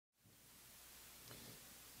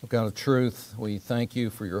God of truth, we thank you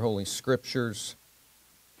for your holy scriptures,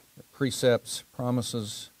 precepts,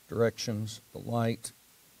 promises, directions, the light.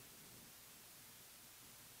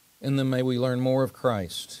 In them may we learn more of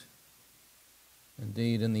Christ.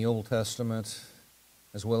 Indeed, in the Old Testament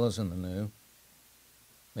as well as in the New.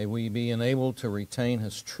 May we be enabled to retain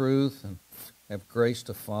His truth and have grace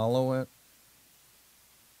to follow it.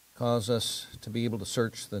 Cause us to be able to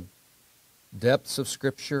search the depths of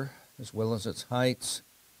Scripture as well as its heights.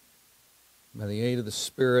 By the aid of the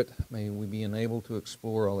Spirit, may we be enabled to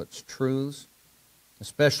explore all its truths.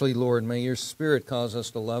 Especially, Lord, may your Spirit cause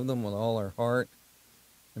us to love them with all our heart,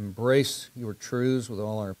 embrace your truths with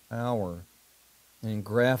all our power, and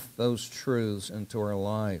graft those truths into our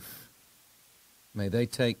life. May they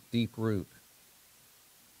take deep root,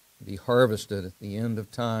 be harvested at the end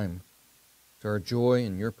of time to our joy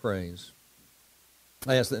and your praise.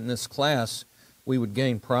 I ask that in this class we would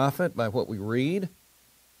gain profit by what we read,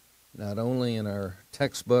 not only in our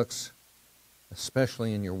textbooks,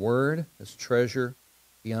 especially in your word, as treasure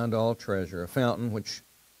beyond all treasure, a fountain which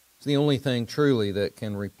is the only thing truly that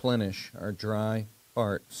can replenish our dry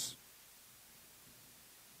hearts.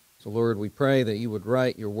 So, Lord, we pray that you would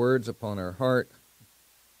write your words upon our heart,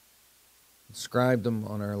 inscribe them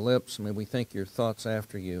on our lips. May we think your thoughts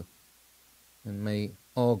after you, and may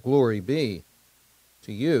all glory be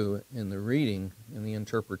to you in the reading and the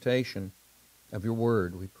interpretation of your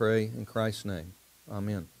word. We pray in Christ's name.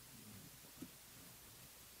 Amen. If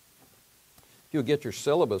you'll get your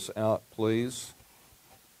syllabus out, please.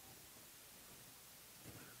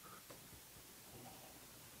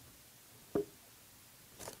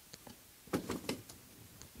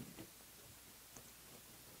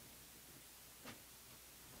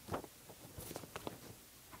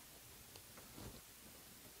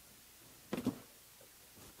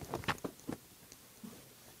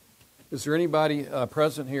 Is there anybody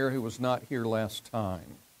present here who was not here last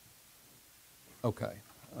time? Okay.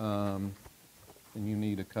 And you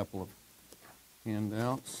need a couple of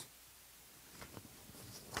handouts.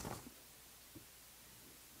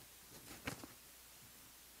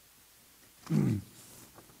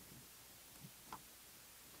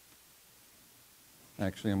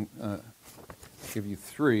 Actually, I'm give you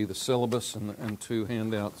three, the syllabus and two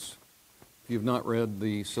handouts. If you've not read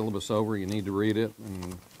the syllabus over, you need to read it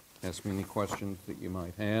and ask me any questions that you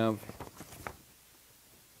might have.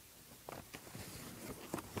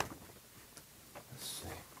 Let's see.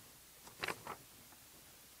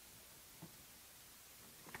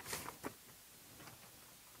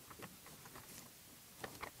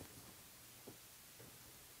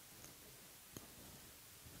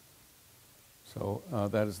 So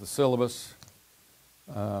that is the syllabus.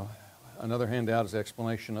 Another handout is the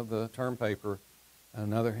explanation of the term paper.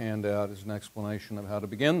 Another handout is an explanation of how to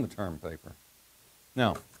begin the term paper.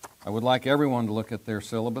 Now, I would like everyone to look at their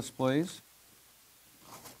syllabus, please.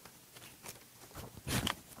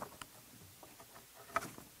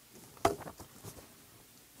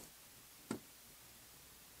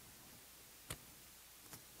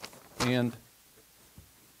 And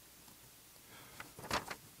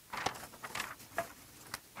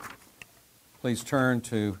please turn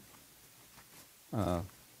to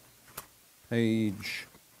page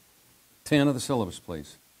 10 of the syllabus,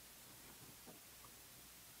 please.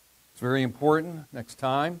 It's very important. Next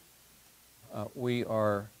time, we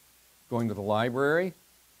are going to the library.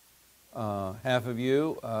 Half of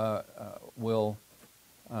you will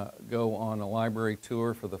go on a library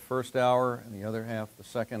tour for the first hour, and the other half the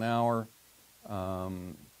second hour. So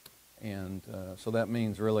that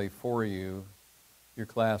means really for you, your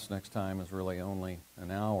class next time is really only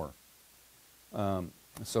an hour.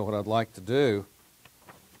 So what I'd like to do,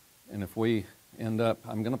 and if we end up,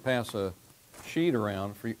 I'm going to pass a sheet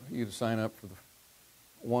around for you to sign up for the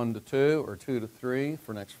 1 to 2 or 2 to 3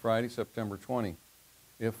 for next Friday, September 20.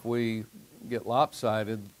 If we get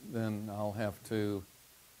lopsided, then I'll have to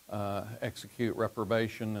execute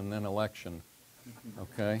reprobation and then election.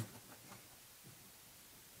 Okay?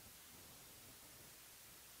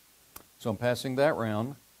 So I'm passing that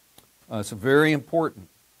round. It's very important,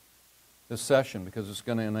 this session, because it's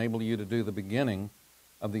going to enable you to do the beginning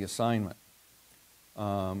of the assignment.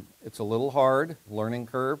 It's a little hard, learning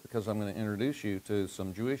curve, because I'm going to introduce you to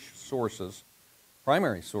some Jewish sources,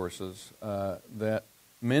 primary sources, that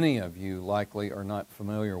many of you likely are not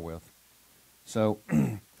familiar with. So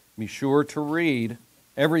be sure to read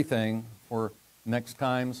everything for next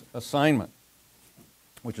time's assignment,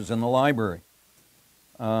 which is in the library.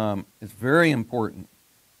 It's very important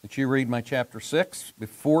that you read my chapter 6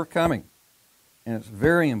 before coming. And it's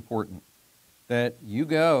very important that you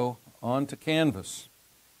go onto Canvas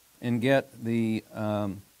and get the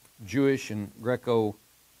Jewish and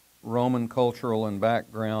Greco-Roman cultural and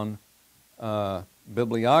background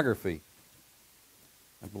bibliography.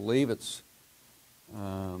 I believe it's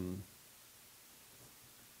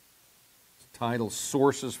titled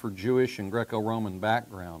Sources for Jewish and Greco-Roman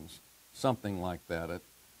Backgrounds, something like that.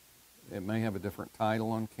 It may have a different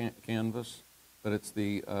title on Canvas, but it's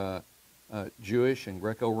the Jewish and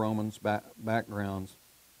Greco-Romans backgrounds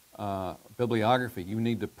bibliography. You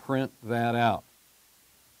need to print that out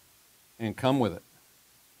and come with it.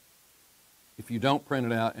 If you don't print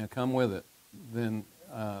it out and come with it, then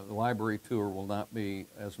the library tour will not be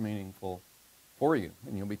as meaningful for you,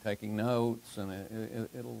 and you'll be taking notes, and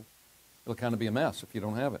it'll kind of be a mess if you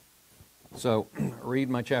don't have it. So read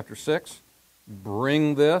my chapter 6.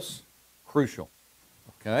 Bring this. Crucial.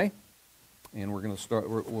 Okay? And we're going to start,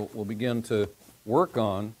 we'll begin to work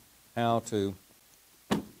on how to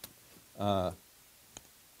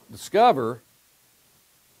discover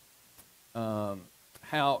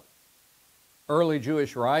how early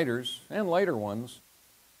Jewish writers and later ones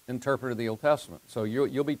interpreted the Old Testament. So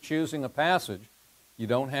you'll be choosing a passage. You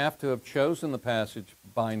don't have to have chosen the passage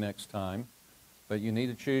by next time, but you need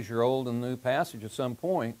to choose your Old and New passage at some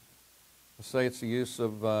point. Let's say it's the use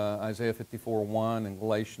of Isaiah 54:1 and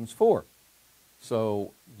Galatians 4.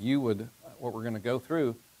 So what we're going to go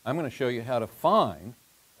through, I'm going to show you how to find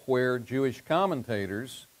where Jewish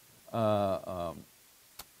commentators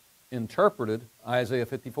interpreted Isaiah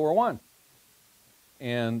 54:1.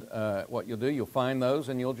 And what you'll do, you'll find those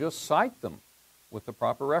and you'll just cite them with the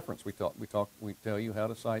proper reference. We tell you how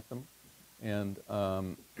to cite them, and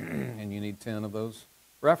and you need 10 of those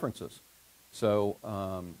references. So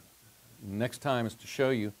next time is to show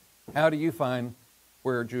you how do you find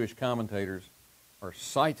where Jewish commentators are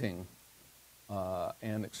citing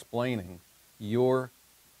and explaining your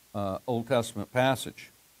Old Testament passage.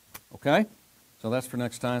 Okay? So that's for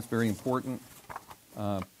next time. It's very important.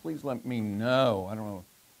 Please let me know. I don't know,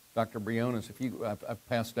 Dr. Briones, I've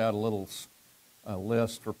passed out a little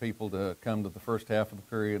list for people to come to the first half of the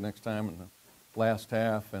period next time and the last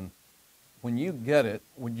half. And when you get it,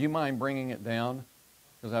 would you mind bringing it down?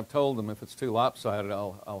 Because I've told them if it's too lopsided,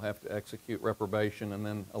 I'll have to execute reprobation and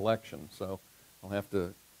then election. So I'll have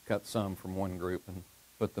to cut some from one group and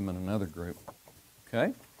put them in another group.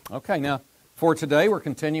 Okay? Okay, now for today we're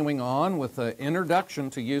continuing on with the introduction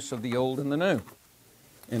to use of the Old and the New.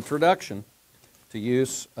 Introduction to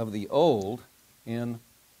use of the Old in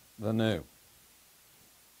the New.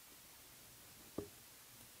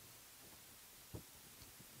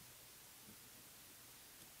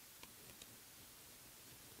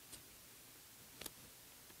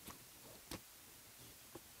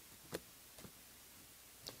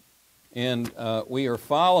 And we are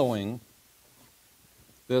following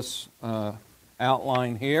this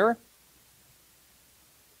outline here.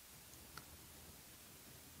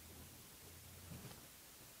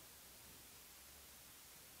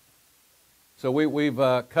 So we've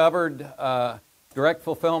covered direct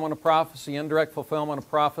fulfillment of prophecy, indirect fulfillment of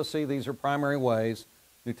prophecy. These are primary ways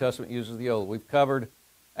New Testament uses the Old. We've covered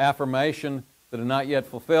affirmation that are not yet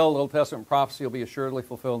fulfilled. Old Testament prophecy will be assuredly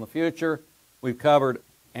fulfilled in the future. We've covered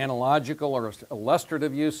analogical or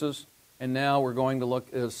illustrative uses, and now we're going to look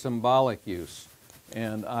at symbolic use.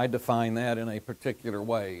 And I define that in a particular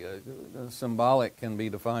way. Symbolic can be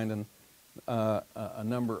defined in a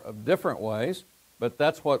number of different ways, but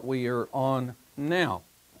that's what we are on now.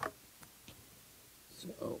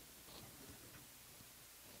 So,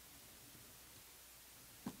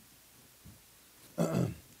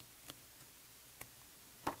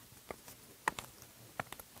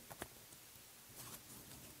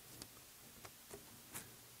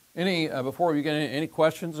 before we begin, any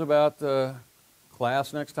questions about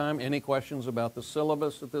class next time? Any questions about the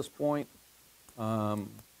syllabus at this point?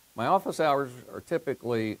 My office hours are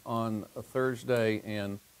typically on a Thursday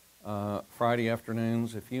and Friday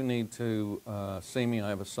afternoons. If you need to see me, I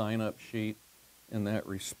have a sign-up sheet in that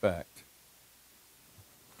respect.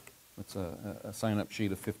 It's a sign-up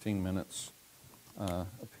sheet of 15 minutes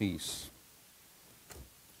apiece.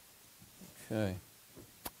 Okay.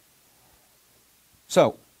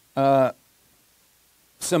 So,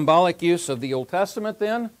 symbolic use of the Old Testament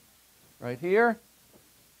then, right here.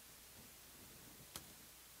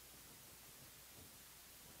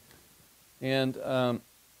 And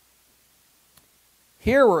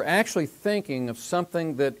here we're actually thinking of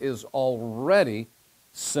something that is already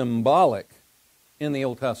symbolic in the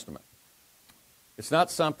Old Testament. It's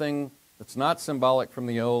not something that's not symbolic from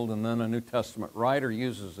the Old and then a New Testament writer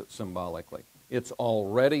uses it symbolically. It's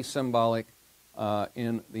already symbolic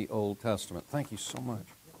in the Old Testament. Thank you so much.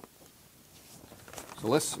 So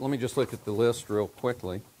let me just look at the list real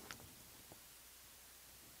quickly.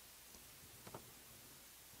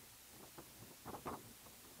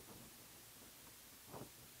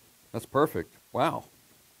 That's perfect. Wow.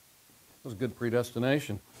 That was good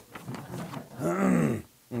predestination.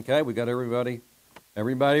 Okay, we got everybody.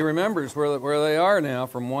 Everybody remembers where they are now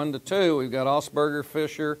from 1 to 2. We've got Osberger,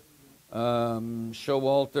 Fisher,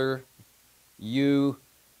 Showalter, you,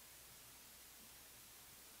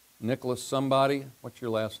 Nicholas somebody. What's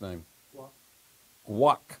your last name?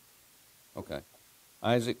 Guak. Okay.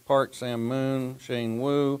 Isaac Park, Sam Moon, Shane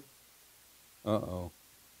Wu.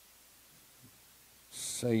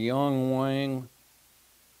 Seyong Wang.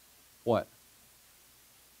 What?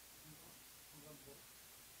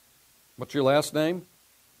 What's your last name?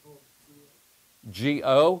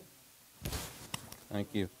 G-O? Thank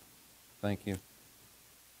you. Thank you.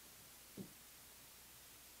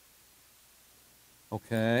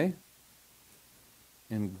 Okay.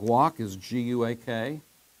 And Guak is G-U-A-K?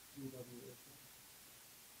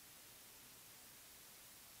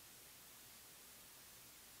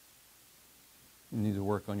 You need to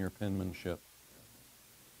work on your penmanship.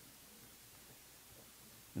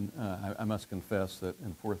 And I must confess that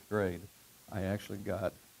in 4th grade, I actually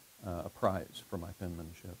got a prize for my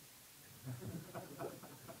penmanship.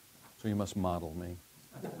 So you must model me.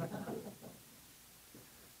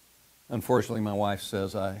 Unfortunately, my wife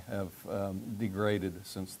says I have degraded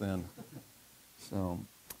since then. So,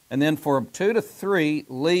 and then for 2 to 3,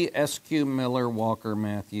 Lee, S.Q. Miller, Walker,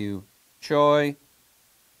 Matthew, Choi,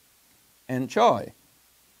 and Choi.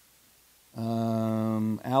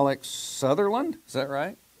 Alex Sutherland, is that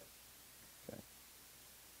right?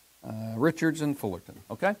 Okay. Richards and Fullerton,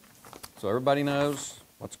 okay? So everybody knows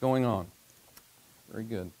what's going on. Very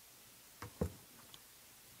good.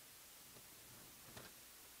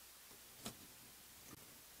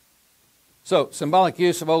 So, symbolic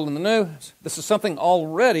use of Old and the New. This is something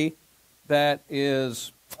already that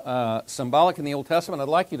is symbolic in the Old Testament. I'd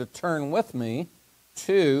like you to turn with me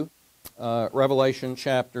to Revelation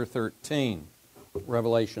chapter 13.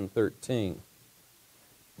 Revelation 13.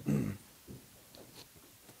 And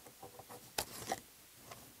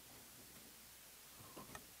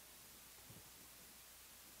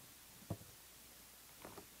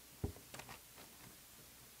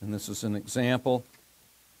this is an example.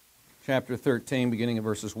 Chapter 13, beginning of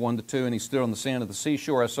verses 1 to 2. And he stood on the sand of the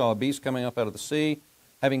seashore. I saw a beast coming up out of the sea,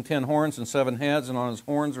 having 10 horns and 7 heads, and on his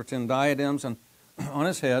horns were 10 diadems, and on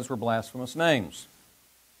his heads were blasphemous names.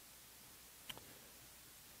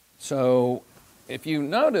 So, if you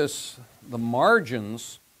notice the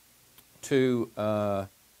margins to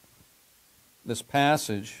this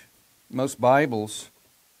passage, most Bibles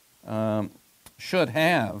should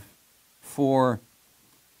have for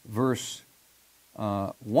verse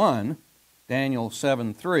 1, Daniel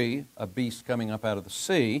 7:3, a beast coming up out of the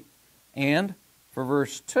sea, and for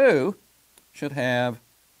verse 2 should have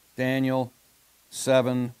Daniel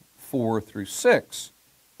 7:4 through 6,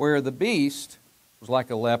 where the beast was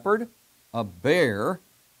like a leopard, a bear,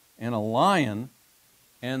 and a lion,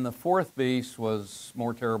 and the fourth beast was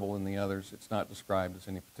more terrible than the others. It's not described as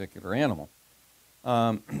any particular animal.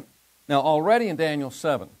 Now, already in Daniel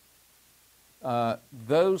 7,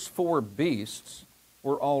 those 4 beasts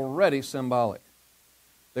were already symbolic.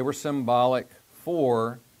 They were symbolic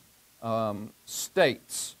for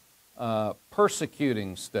states,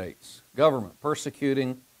 persecuting states, government,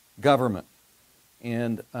 persecuting government.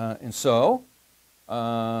 And so,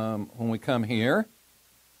 when we come here,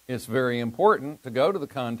 it's very important to go to the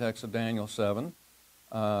context of Daniel 7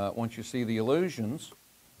 once you see the allusions,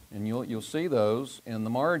 and you'll see those in the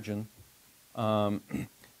margin, and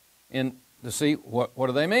to see what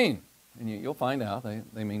do they mean. And you'll find out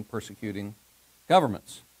they mean persecuting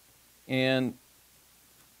governments. And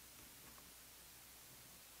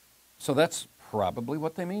so that's probably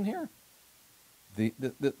what they mean here.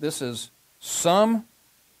 This is some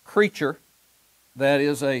creature that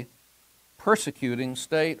is a persecuting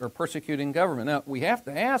state or persecuting government. Now, we have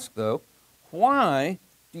to ask, though, why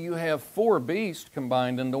do you have 4 beasts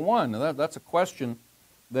combined into one? Now, that's a question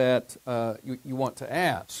that you want to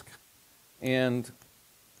ask. And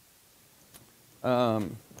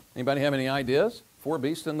anybody have any ideas? 4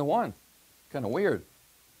 beasts into one. Kind of weird.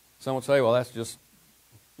 Some would say, well, that's just,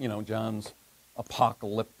 John's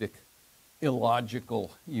apocalyptic,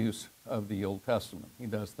 illogical use of the Old Testament. He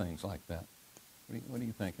does things like that. What do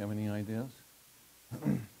you think? Have any ideas?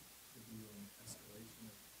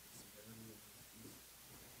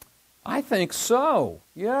 I think so.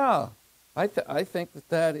 Yeah, I think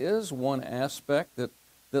that is one aspect that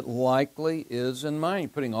likely is in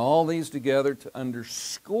mind. Putting all these together to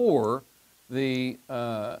underscore the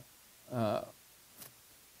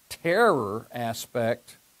terror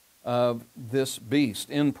aspect of this beast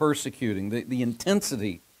in persecuting, the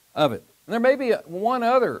intensity of it. And there may be one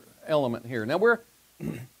other element here. Now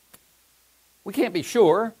we can't be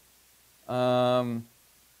sure, and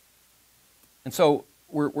so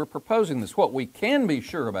we're proposing this. What we can be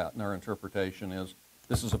sure about in our interpretation is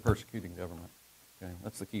this is a persecuting government. Okay,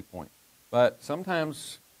 that's the key point. But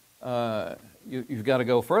sometimes you've got to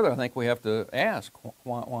go further. I think we have to ask,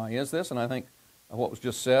 why is this? And I think what was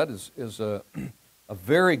just said is a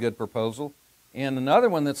very good proposal. And another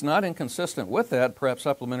one that's not inconsistent with that, perhaps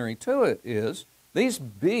supplementary to it, is these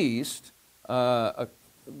beasts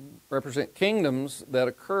represent kingdoms that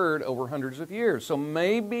occurred over hundreds of years. So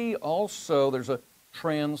maybe also there's a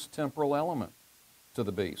trans-temporal element to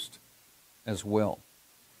the beast as well.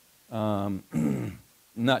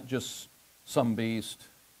 Not just some beast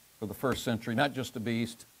for the first century, not just a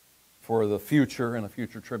beast for the future and a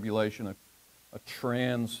future tribulation, a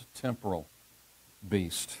trans-temporal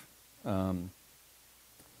beast.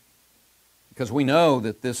 Because we know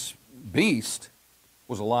that this beast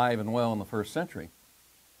was alive and well in the first century.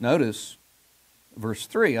 Notice verse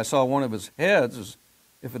 3, I saw one of his heads as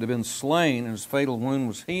if it had been slain, and his fatal wound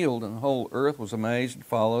was healed, and the whole earth was amazed and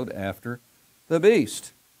followed after the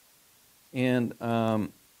beast. And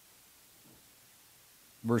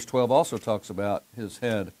verse 12 also talks about his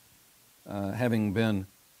head having been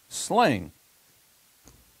slain.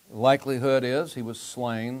 The likelihood is he was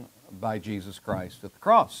slain by Jesus Christ at the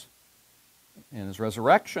cross and his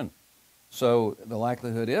resurrection. So the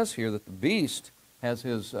likelihood is here that the beast has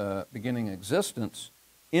his beginning existence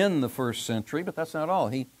in the first century, but that's not all.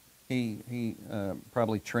 He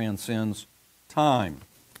probably transcends time.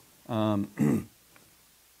 Now,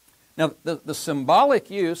 the symbolic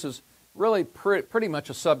use is really pretty much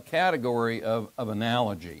a subcategory of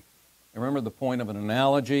analogy. Remember, the point of an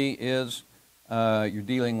analogy is you're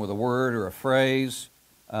dealing with a word or a phrase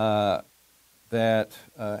that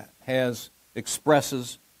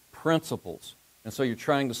expresses principles. And so you're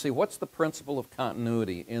trying to see what's the principle of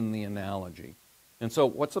continuity in the analogy. And so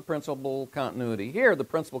what's the principle of continuity here? The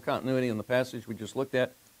principle of continuity in the passage we just looked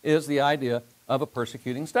at is the idea of a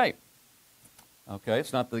persecuting state. Okay,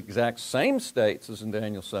 it's not the exact same states as in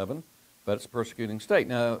Daniel 7, but it's a persecuting state.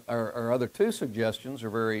 Now, our other two suggestions are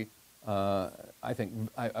very, I think,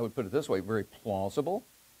 I would put it this way, very plausible,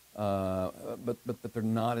 but they're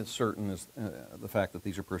not as certain as the fact that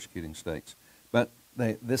these are persecuting states. But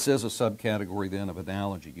this is a subcategory then of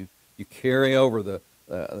analogy. You carry over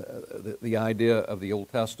the idea of the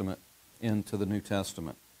Old Testament into the New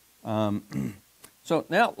Testament. So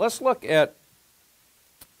now let's look at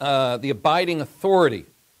the abiding authority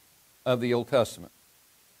of the Old Testament.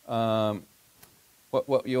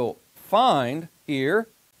 What you'll find here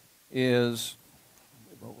is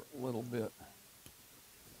a little bit.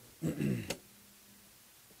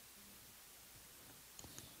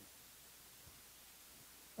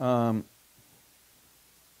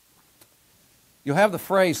 You'll have the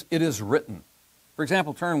phrase, "it is written." For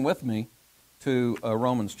example, turn with me to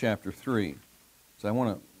Romans chapter 3. So I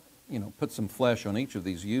want to, put some flesh on each of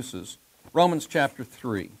these uses. Romans chapter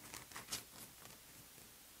 3.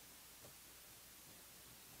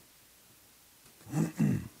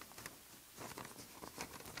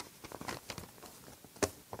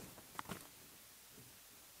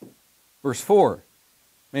 Verse 4,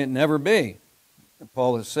 may it never be.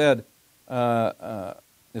 Paul has said,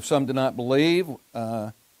 if some do not believe,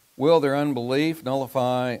 will their unbelief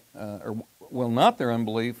nullify, or will not their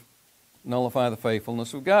unbelief nullify the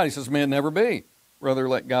faithfulness of God? He says, may it never be. Rather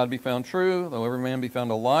let God be found true, though every man be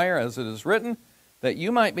found a liar, as it is written, that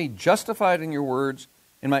you might be justified in your words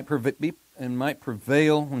and might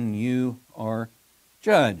prevail when you are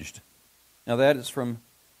judged. Now that is from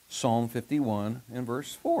Psalm 51 and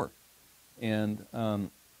verse 4. And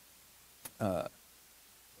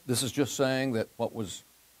this is just saying that what was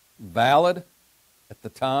valid at the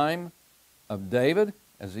time of David,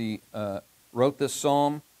 as he wrote this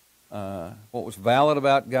psalm, what was valid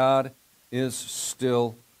about God is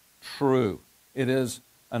still true. It is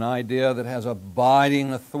an idea that has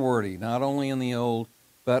abiding authority, not only in the Old,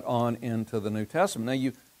 but on into the New Testament. Now,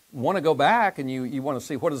 you want to go back and you want to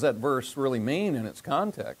see what does that verse really mean in its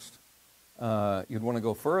context. You'd want to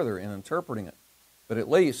go further in interpreting it. But at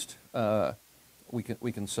least we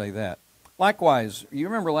can say that. Likewise, you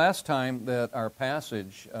remember last time that our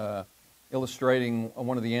passage illustrating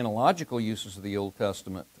one of the analogical uses of the Old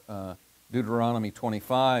Testament, Deuteronomy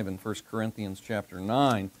 25 and 1 Corinthians chapter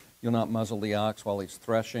 9, you'll not muzzle the ox while he's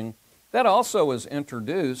threshing. That also is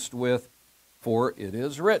introduced with, for it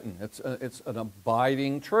is written. It's an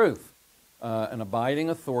abiding truth, an abiding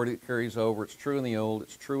authority that carries over. It's true in the Old,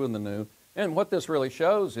 it's true in the New. And what this really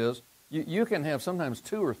shows is you can have sometimes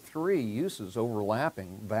two or three uses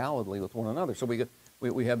overlapping validly with one another. So we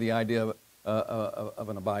we have the idea of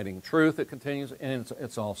an abiding truth that continues, and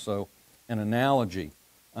it's also an analogy.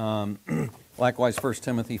 Likewise, 1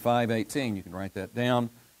 Timothy 5:18, you can write that down.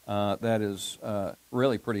 That is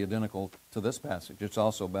really pretty identical to this passage. It's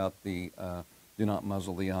also about the do not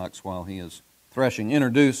muzzle the ox while he is threshing,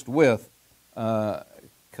 introduced with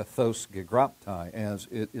kathos gegraptai, as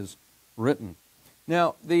it is written.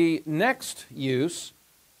 Now, the next use,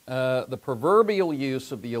 the proverbial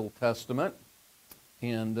use of the Old Testament,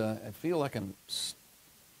 and I feel like I'm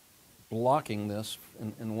blocking this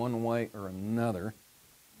in one way or another.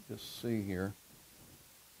 Just see here.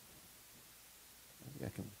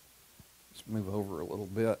 Maybe I can just move over a little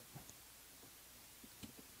bit. Let's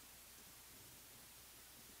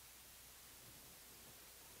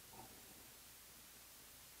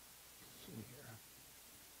see here.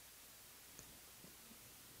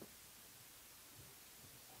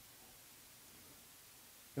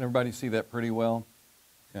 Can everybody see that pretty well?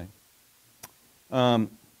 Okay.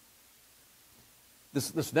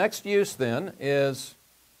 This next use then is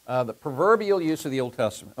the proverbial use of the Old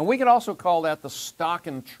Testament. And we can also call that the stock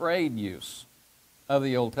and trade use of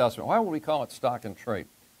the Old Testament. Why would we call it stock and trade?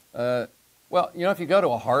 Well, you know, if you go to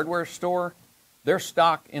a hardware store, their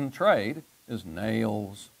stock in trade is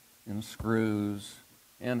nails and screws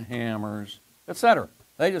and hammers, etc.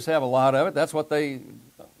 They just have a lot of it. That's what they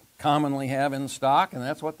commonly have in stock, and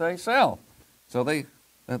that's what they sell. So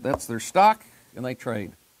that's their stock, and they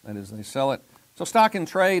trade. That is, they sell it. So stock and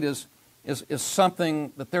trade is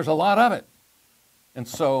something that there's a lot of it. And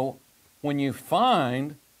so when you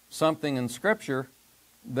find something in Scripture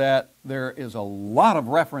that there is a lot of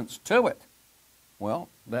reference to it, well,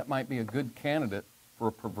 that might be a good candidate for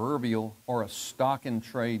a proverbial or a stock and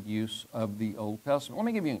trade use of the Old Testament. Let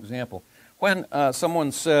me give you an example. When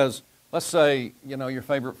someone says, let's say, you know, your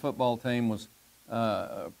favorite football team was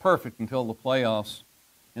perfect until the playoffs,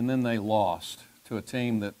 and then they lost to a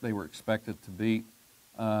team that they were expected to beat,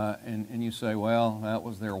 and you say, well, that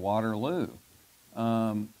was their Waterloo.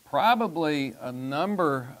 Probably a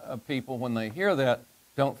number of people, when they hear that,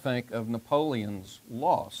 don't think of Napoleon's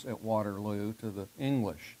loss at Waterloo to the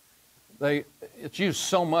English. It's used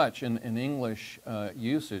so much in English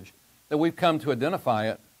usage that we've come to identify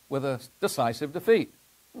it with a decisive defeat,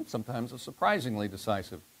 sometimes a surprisingly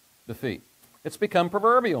decisive defeat. It's become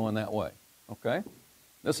proverbial in that way, okay?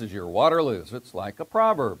 This is your Waterloo. It's like a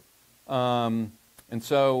proverb. And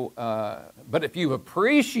so, but if you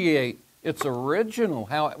appreciate its original,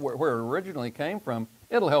 where it originally came from,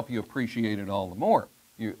 it'll help you appreciate it all the more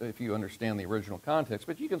if you understand the original context.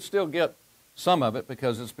 But you can still get some of it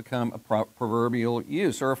because it's become a proverbial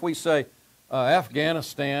use. Or if we say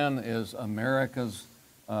Afghanistan is America's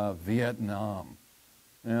Vietnam.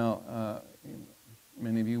 Now,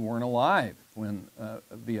 many of you weren't alive when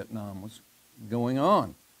Vietnam was going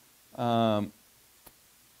on.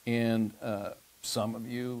 And some of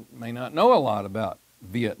you may not know a lot about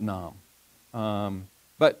Vietnam.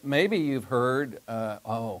 But maybe you've heard,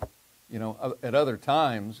 you know, at other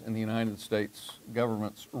times in the United States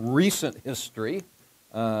government's recent history,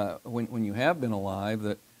 when you have been alive,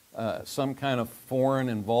 that some kind of foreign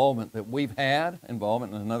involvement that we've had,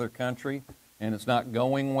 involvement in another country, and it's not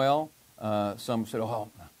going well. Some said, oh,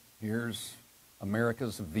 here's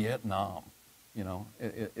America's Vietnam. You know,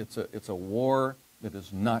 it's a war that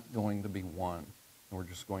is not going to be won. And we're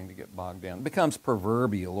just going to get bogged down. It becomes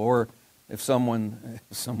proverbial. Or if someone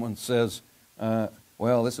says,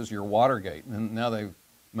 well, this is your Watergate, and now they've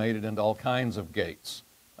made it into all kinds of gates.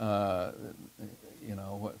 You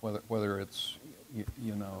know, whether it's,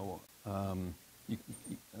 you know,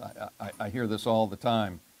 I hear this all the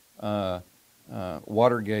time.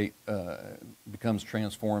 Watergate becomes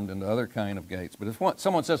transformed into other kind of gates. But if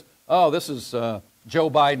someone says, oh, this is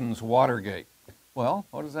Joe Biden's Watergate, well,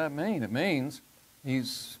 what does that mean? It means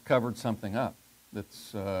he's covered something up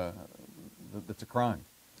that's a crime.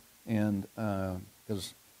 And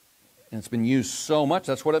because it's been used so much,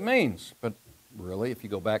 that's what it means. But really, if you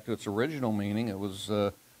go back to its original meaning, it was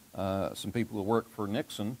some people who worked for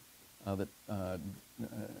Nixon that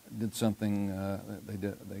did something,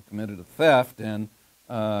 they committed a theft, and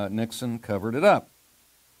Nixon covered it up.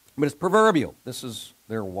 But it's proverbial. This is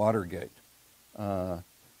their Watergate.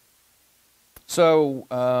 So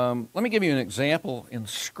let me give you an example in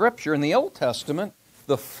Scripture. In the Old Testament,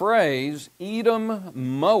 the phrase Edom,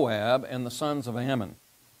 Moab, and the sons of Ammon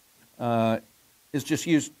is just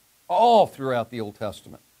used all throughout the Old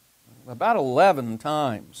Testament. About 11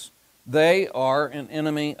 times. They are an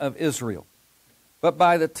enemy of Israel. But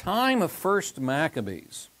by the time of 1st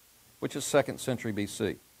Maccabees, which is 2nd century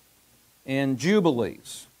BC, and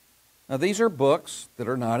Jubilees, now these are books that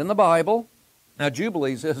are not in the Bible. Now,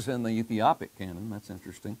 Jubilees is in the Ethiopic canon. That's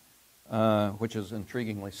interesting, which is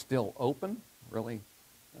intriguingly still open. Really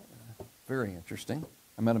very interesting.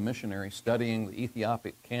 I met a missionary studying the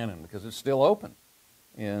Ethiopic canon because it's still open,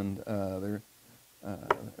 and they're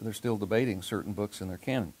still debating certain books in their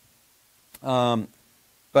canon.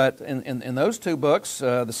 But in those two books,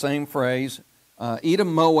 the same phrase,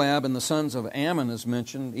 Edom, Moab, and the sons of Ammon is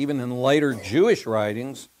mentioned, even in later Jewish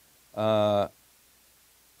writings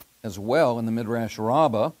as well in the Midrash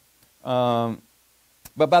Rabbah. But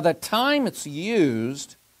by the time it's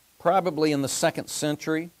used, probably in the 2nd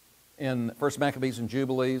century, in 1 Maccabees and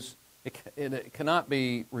Jubilees, it cannot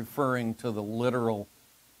be referring to the literal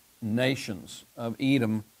nations of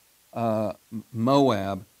Edom,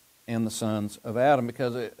 Moab, and the sons of Adam,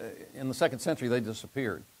 because in the 2nd century they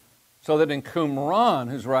disappeared. So that in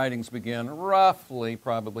Qumran, whose writings begin roughly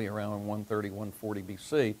probably around 130, 140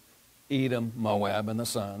 BC, Edom, Moab, and the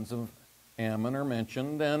sons of Ammon are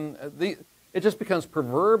mentioned, and it just becomes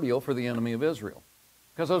proverbial for the enemy of Israel,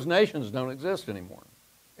 because those nations don't exist anymore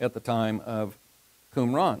at the time of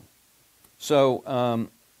Qumran. So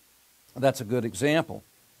that's a good example.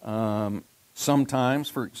 Sometimes,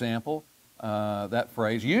 for example, that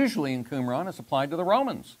phrase, usually in Qumran, is applied to the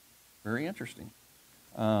Romans. Very interesting,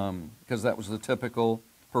 because that was the typical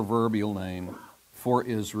proverbial name for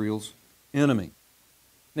Israel's enemy.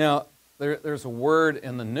 Now, there's a word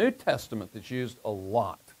in the New Testament that's used a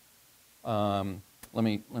lot. Let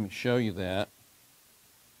me show you that.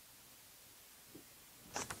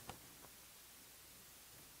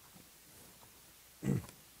 It's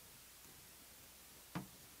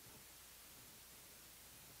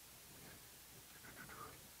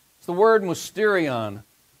the word mysterion,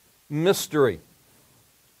 mystery.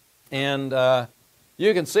 And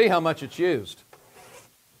you can see how much it's used.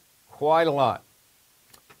 Quite a lot.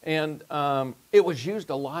 And it was used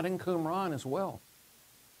a lot in Qumran as well.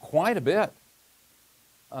 Quite a bit.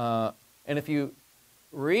 And if you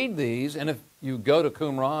read these, and if you go to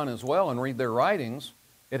Qumran as well and read their writings,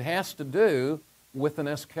 it has to do with an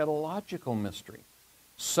eschatological mystery.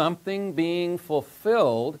 Something being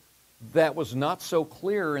fulfilled that was not so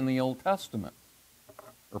clear in the Old Testament,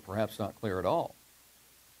 or perhaps not clear at all.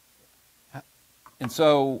 And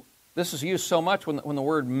so this is used so much when the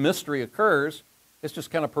word mystery occurs, it's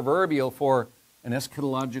just kind of proverbial for an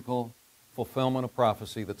eschatological fulfillment of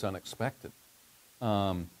prophecy that's unexpected.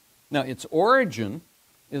 Now, its origin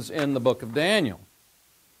is in the book of Daniel.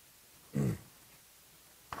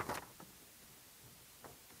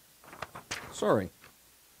 Sorry,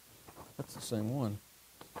 that's the same one.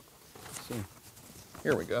 Let's see.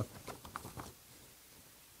 Here we go.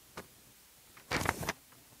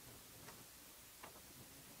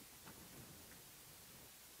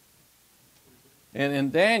 And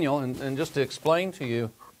in Daniel, and just to explain to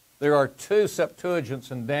you, there are two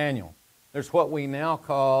Septuagints in Daniel. There's what we now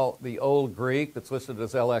call the Old Greek, that's listed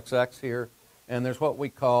as LXX here, and there's what we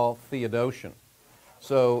call Theodotian.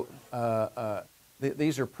 So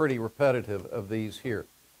these are pretty repetitive of these here.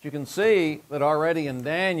 But you can see that already in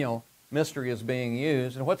Daniel, mystery is being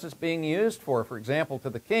used. And what's this being used for? For example, to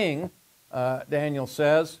the king, Daniel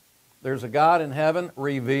says, there's a God in heaven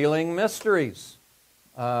revealing mysteries.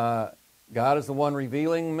 God is the one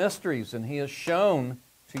revealing mysteries, and he has shown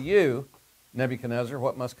to you, Nebuchadnezzar,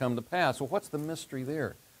 what must come to pass. Well, what's the mystery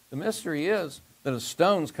there? The mystery is that a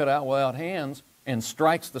stone's cut out without hands and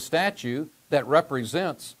strikes the statue that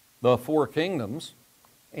represents the four kingdoms,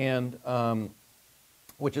 and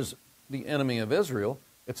which is the enemy of Israel.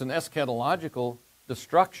 It's an eschatological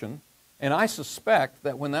destruction, and I suspect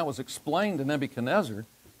that when that was explained to Nebuchadnezzar,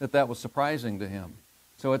 that was surprising to him.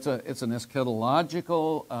 So it's an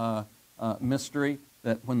eschatological mystery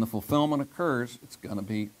that when the fulfillment occurs, it's going to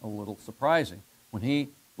be a little surprising. When he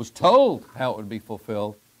was told how it would be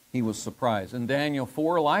fulfilled, he was surprised. In Daniel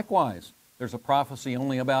 4, likewise, there's a prophecy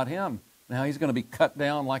only about him. Now he's going to be cut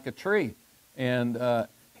down like a tree. And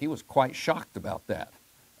he was quite shocked about that.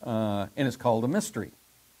 And it's called a mystery.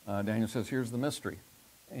 Daniel says, here's the mystery.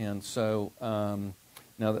 And so,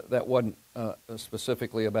 now that wasn't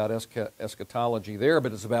specifically about eschatology there,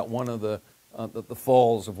 but it's about one of the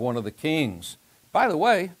falls of one of the kings. By the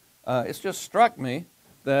way, it's just struck me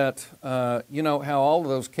that, you know, how all of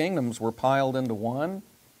those kingdoms were piled into one.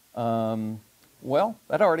 Well,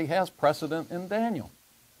 that already has precedent in Daniel.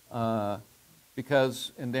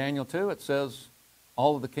 Because in Daniel 2, it says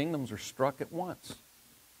all of the kingdoms are struck at once.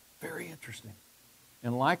 Very interesting.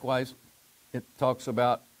 And likewise, it talks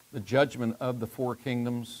about the judgment of the four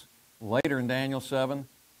kingdoms later in Daniel 7,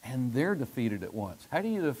 and they're defeated at once. How do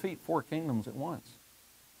you defeat four kingdoms at once?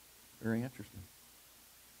 Very interesting.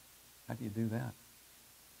 How do you do that?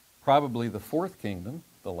 probably the fourth kingdom,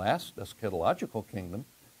 the last eschatological kingdom,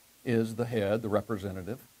 is the head, the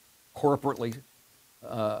representative, corporately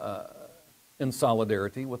in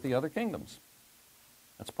solidarity with the other kingdoms.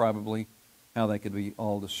 That's probably how they could be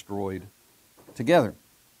all destroyed together.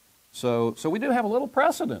 So we do have a little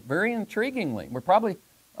precedent, very intriguingly. We're probably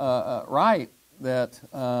right that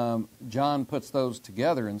John puts those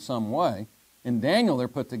together in some way. In Daniel, they're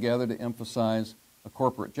put together to emphasize a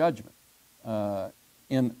corporate judgment.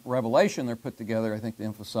 In Revelation, they're put together, I think, to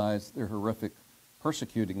emphasize their horrific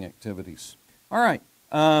persecuting activities. All right.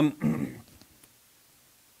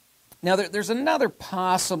 Now, there's another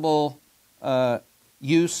possible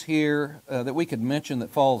use here that we could mention that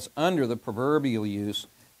falls under the proverbial use,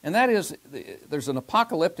 and that is there's an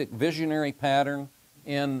apocalyptic visionary pattern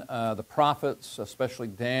in the prophets, especially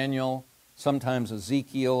Daniel, sometimes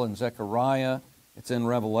Ezekiel and Zechariah. It's in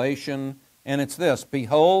Revelation, and it's this: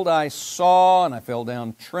 "Behold, I saw, and I fell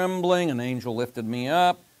down trembling. An angel lifted me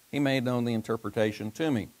up. He made known the interpretation to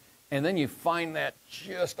me." And then you find that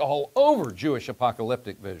just all over Jewish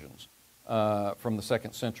apocalyptic visions from the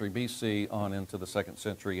 2nd century B.C. on into the 2nd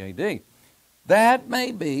century A.D. That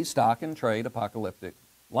may be stock and trade apocalyptic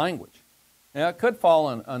language. Now, it could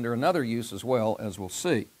fall under another use as well, as we'll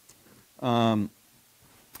see. Now,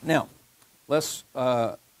 let's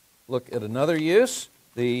look at another use,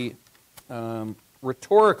 the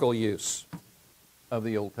rhetorical use of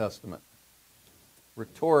the Old Testament.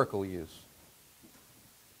 Rhetorical use.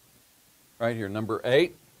 Right here, number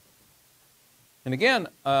 8. And again,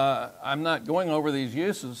 I'm not going over these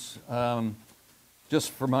uses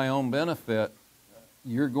just for my own benefit.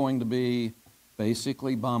 You're going to be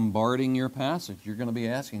basically bombarding your passage. You're going to be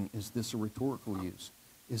asking, is this a rhetorical use?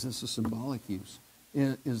 Is this a symbolic use?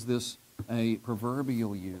 Is this a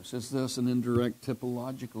proverbial use? Is this an indirect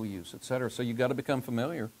typological use, etc.? So you've got to become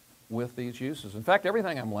familiar with these uses. In fact,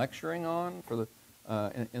 everything I'm lecturing on for the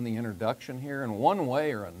in the introduction here, in one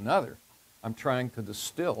way or another, I'm trying to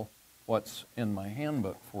distill what's in my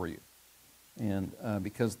handbook for you, and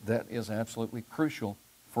because that is absolutely crucial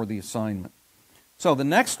for the assignment. So the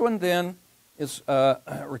next one then is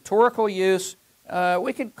rhetorical use.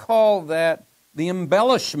 We could call that the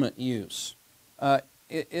embellishment use.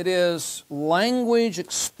 It is language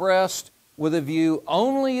expressed with a view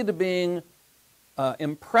only to being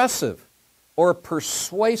impressive or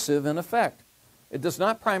persuasive in effect. It does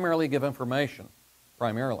not primarily give information,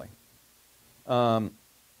 primarily.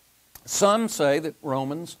 Some say that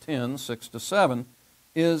Romans 10, 6-7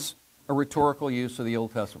 is a rhetorical use of the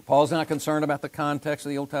Old Testament. Paul's not concerned about the context of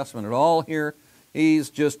the Old Testament at all here. He's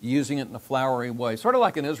just using it in a flowery way, sort of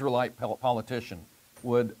like an Israelite politician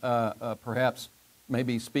would perhaps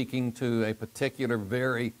maybe speaking to a particular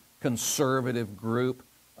very conservative group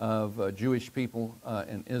of Jewish people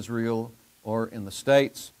in Israel or in the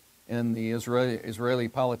States, and the Israeli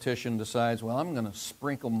politician decides, well, I'm going to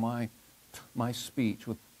sprinkle my speech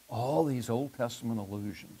with all these Old Testament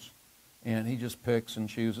allusions. And he just picks and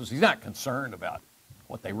chooses. He's not concerned about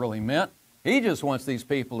what they really meant. He just wants these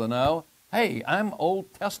people to know, hey, I'm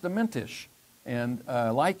Old Testamentish and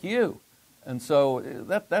like you. And so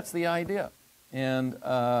that's the idea. And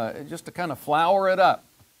just to kind of flower it up,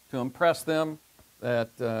 to impress them that,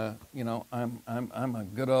 I'm a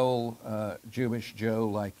good old Jewish Joe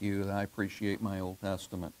like you, that I appreciate my Old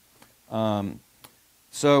Testament.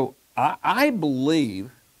 So I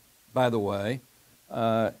believe, by the way,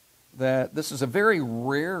 that this is a very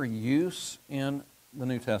rare use in the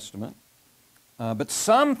New Testament, but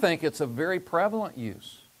some think it's a very prevalent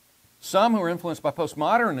use. Some who are influenced by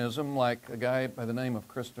postmodernism, like a guy by the name of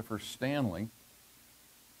Christopher Stanley,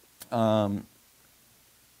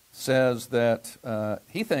 says that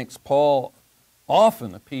he thinks Paul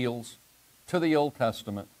often appeals to the Old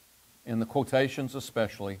Testament, in the quotations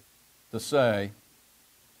especially, to say,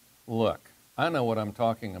 look, I know what I'm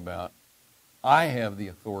talking about. I have the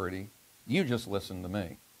authority. You just listen to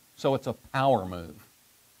me. So it's a power move.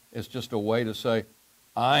 It's just a way to say,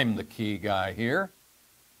 I'm the key guy here.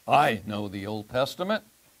 I know the Old Testament.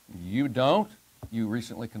 You don't. You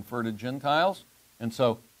recently converted Gentiles. And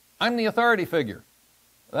so I'm the authority figure.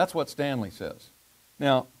 That's what Stanley says.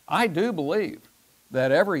 Now, I do believe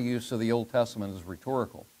that every use of the Old Testament is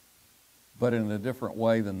rhetorical, but in a different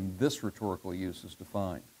way than this rhetorical use is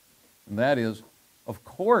defined. And that is, of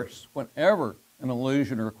course, whenever an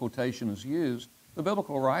allusion or a quotation is used, the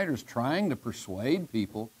biblical writer is trying to persuade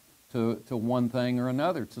people to one thing or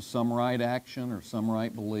another, to some right action or some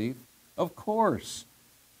right belief. Of course.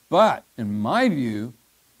 But, in my view,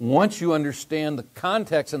 once you understand the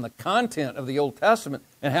context and the content of the Old Testament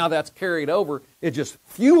and how that's carried over, it just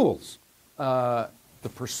fuels the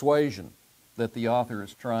persuasion that the author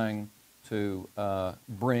is trying to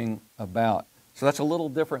bring about. So that's a little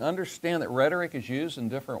different. Understand that rhetoric is used in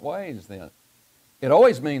different ways then. It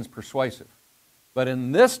always means persuasive. But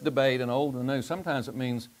in this debate in Old and New, sometimes it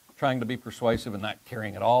means trying to be persuasive and not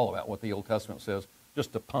caring at all about what the Old Testament says,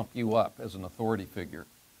 just to pump you up as an authority figure.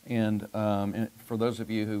 And for those of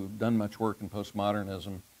you who've done much work in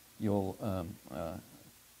postmodernism, you'll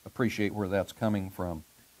appreciate where that's coming from.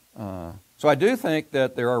 So I do think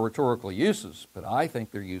that there are rhetorical uses, but I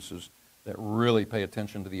think they're uses that really pay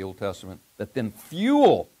attention to the Old Testament, that then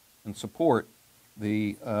fuel and support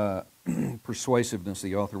the persuasiveness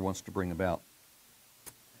the author wants to bring about.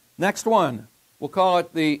 Next one, we'll call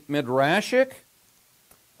it the Midrashic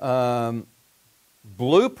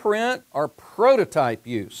blueprint or prototype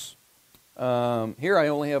use. Here I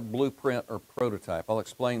only have blueprint or prototype. I'll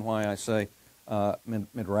explain why I say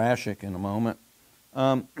Midrashic in a moment.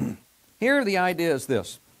 Here the idea is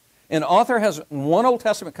this. An author has one Old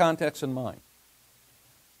Testament context in mind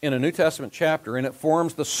in a New Testament chapter, and it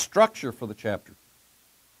forms the structure for the chapter.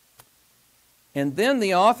 And then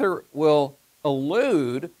the author will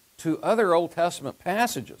allude to other Old Testament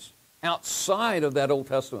passages outside of that Old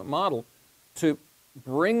Testament model to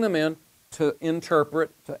bring them in, to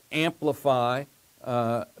interpret, to amplify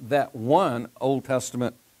that one Old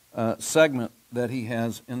Testament segment that he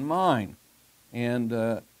has in mind.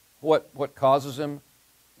 And what causes him,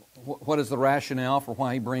 what is the rationale for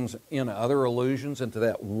why he brings in other allusions into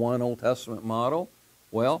that one Old Testament model?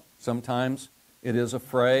 Well, sometimes it is a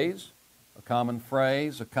phrase, a common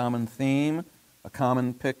theme, a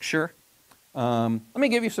common picture. Let me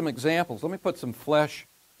give you some examples. Let me put some flesh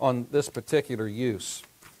on this particular use.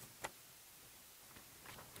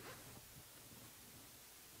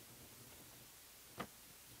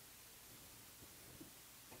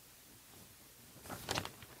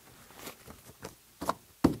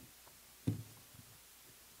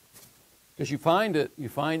 Because you find it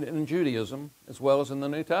in Judaism as well as in the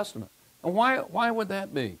New Testament. And why would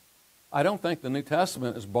that be? I don't think the New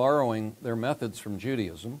Testament is borrowing their methods from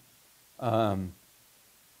Judaism.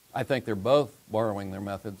 I think they're both borrowing their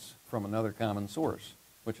methods from another common source,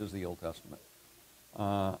 which is the Old Testament.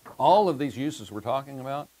 All of these uses we're talking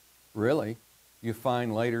about, really, you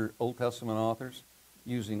find later Old Testament authors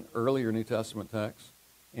using earlier New Testament texts,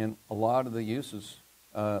 and a lot of the uses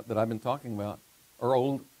that I've been talking about are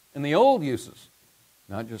old in the old uses,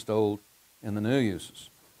 not just old in the new uses.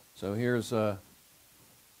 So here's let's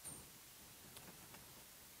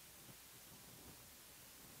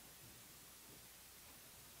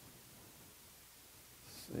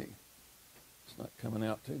see. It's not coming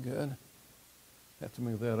out too good. Have to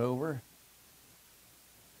move that over.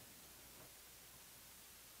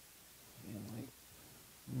 And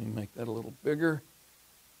let me make that a little bigger.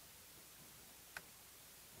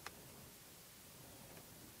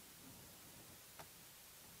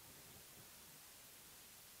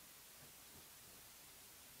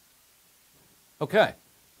 Okay,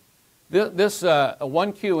 this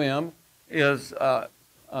 1QM is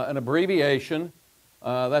an abbreviation.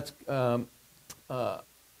 That's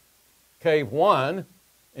Cave 1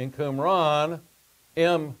 in Qumran.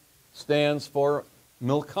 M stands for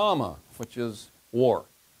Milkama, which is war.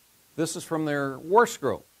 This is from their war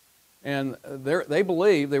scroll. And they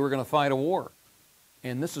believed they were going to fight a war.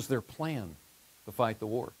 And this is their plan to fight the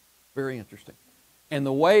war. Very interesting. And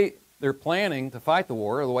the way they're planning to fight the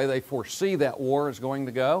war, or the way they foresee that war is going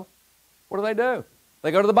to go, what do?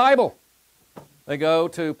 They go to the Bible. They go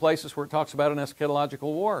to places where it talks about an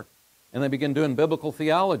eschatological war. And they begin doing biblical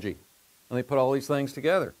theology. And they put all these things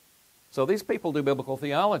together. So these people do biblical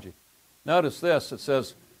theology. Notice this. It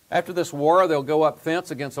says, after this war, they'll go up fence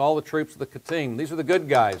against all the troops of the Kittim. These are the good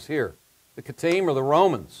guys here. The Kittim are the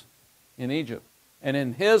Romans in Egypt. And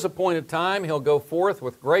in his appointed time, he'll go forth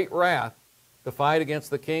with great wrath to fight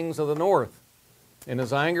against the kings of the north. And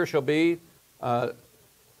his anger shall be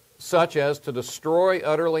such as to destroy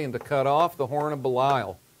utterly and to cut off the horn of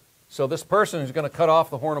Belial. So this person who's going to cut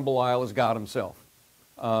off the horn of Belial is God himself,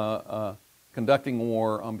 conducting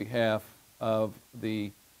war on behalf of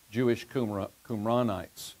the Jewish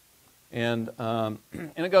Qumranites. And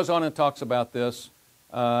it goes on and talks about this.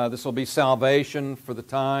 This will be salvation for the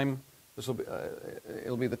time.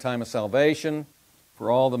 It'll be the time of salvation for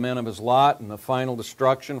all the men of his lot, and the final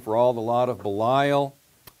destruction for all the lot of Belial.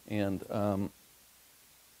 And pull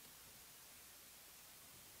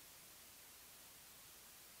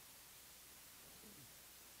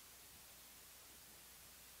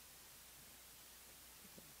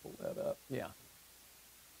that up. Yeah.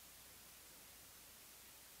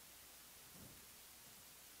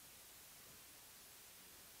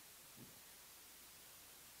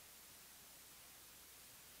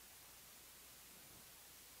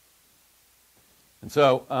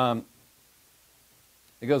 So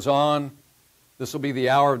it goes on. This will be the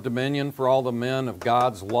hour of dominion for all the men of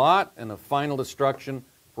God's lot, and of final destruction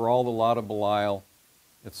for all the lot of Belial,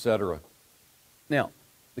 etc. Now,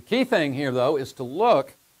 the key thing here, though, is to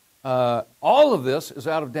look. All of this is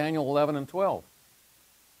out of Daniel 11 and 12.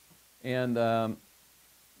 And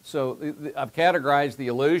so I've categorized the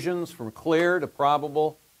allusions from clear to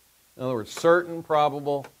probable. In other words, certain,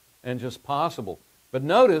 probable, and just possible. But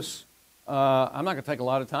notice, I'm not going to take a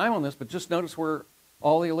lot of time on this, but just notice where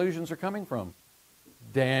all the allusions are coming from.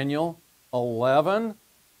 Daniel 11,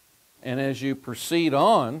 and as you proceed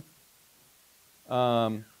on,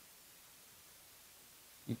 you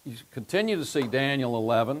continue to see Daniel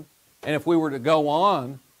 11, and if we were to go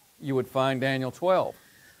on, you would find Daniel 12.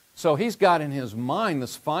 So he's got in his mind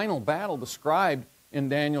this final battle described in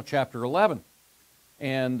Daniel chapter 11,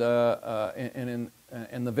 and the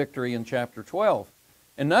victory in chapter 12.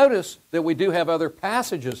 And notice that we do have other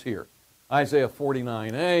passages here. Isaiah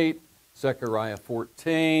 49:8, Zechariah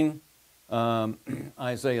 14,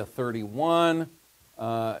 Isaiah 31,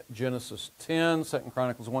 Genesis 10, 2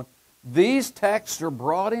 Chronicles 1. These texts are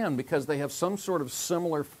brought in because they have some sort of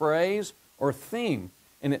similar phrase or theme.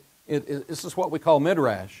 And this is what we call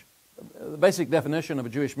midrash. The basic definition of a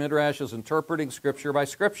Jewish midrash is interpreting Scripture by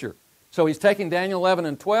Scripture. So he's taking Daniel 11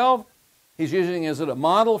 and 12, he's using it as a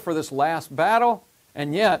model for this last battle,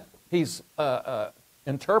 and yet he's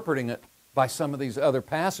interpreting it by some of these other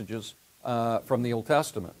passages from the Old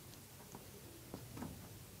Testament.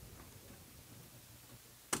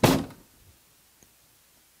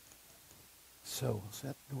 So, is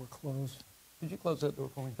that door closed? Did you close that door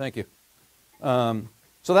for me? Thank you.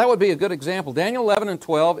 So that would be a good example. Daniel 11 and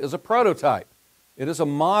 12 is a prototype. It is a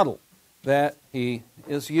model that he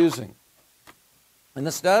is using. And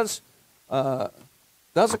this does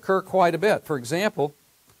occur quite a bit. For example,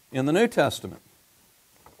 in the New Testament.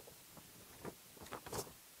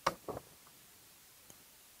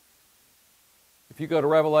 If you go to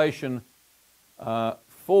Revelation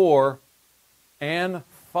 4 and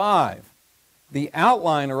 5, the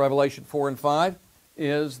outline of Revelation 4 and 5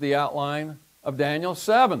 is the outline of Daniel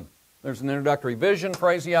 7. There's an introductory vision,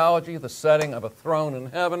 phraseology, the setting of a throne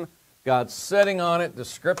in heaven, God sitting on it,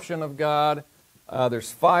 description of God.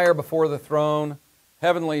 There's fire before the throne,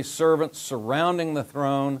 heavenly servants surrounding the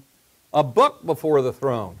throne, a book before the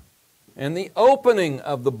throne, and the opening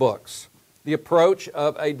of the books, the approach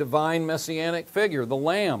of a divine messianic figure, the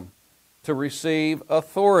Lamb, to receive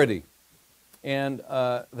authority. And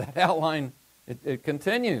that outline, it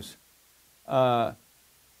continues.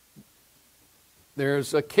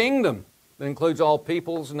 There's a kingdom that includes all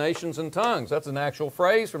peoples, nations, and tongues. That's an actual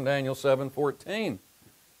phrase from Daniel 7:14.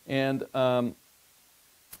 And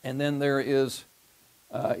then there is,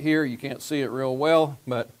 here you can't see it real well,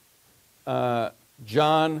 but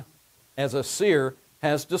John, as a seer,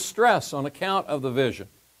 has distress on account of the vision.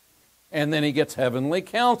 And then he gets heavenly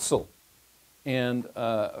counsel and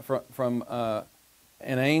from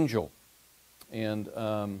an angel. And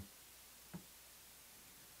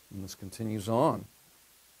this continues on.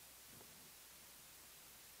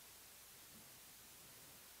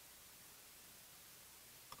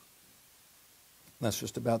 That's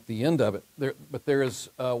just about the end of it. But there is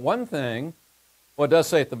one thing. Well, it does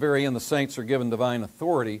say at the very end, the saints are given divine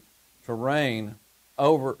authority to reign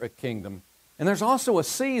over a kingdom. And there's also a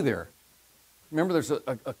sea there. Remember, there's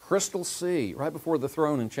a crystal sea right before the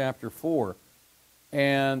throne in chapter 4.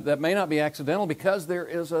 And that may not be accidental because there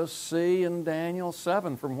is a sea in Daniel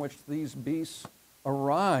 7 from which these beasts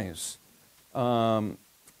arise. So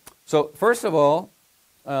first of all,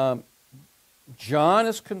 John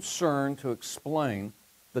is concerned to explain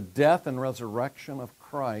the death and resurrection of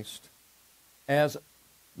Christ as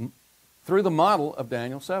through the model of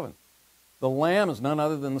Daniel 7. The Lamb is none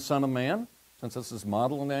other than the Son of Man, since this is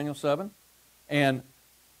modeled in Daniel 7. And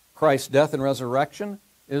Christ's death and resurrection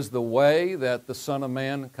is the way that the Son of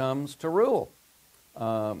Man comes to rule.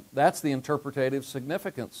 That's the interpretative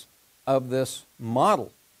significance of this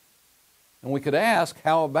model. And we could ask,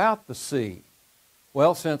 how about the sea?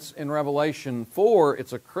 Well, since in Revelation 4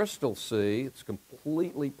 it's a crystal sea, it's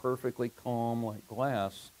completely, perfectly calm like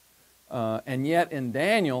glass, and yet in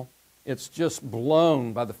Daniel it's just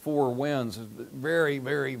blown by the four winds, very,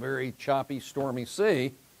 very, very choppy, stormy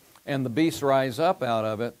sea, and the beasts rise up out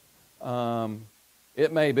of it.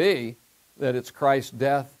 It may be that it's Christ's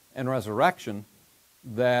death and resurrection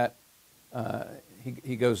that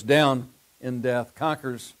he goes down in death,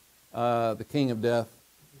 conquers the king of death,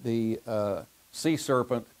 the sea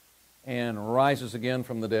serpent, and rises again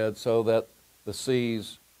from the dead so that the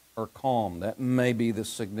seas are calm. That may be the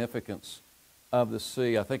significance of the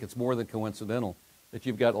sea. I think it's more than coincidental that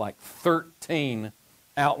you've got like 13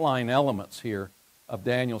 outline elements here of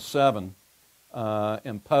Daniel 7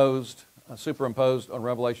 superimposed on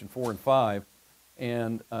Revelation 4 and 5,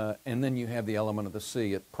 and then you have the element of the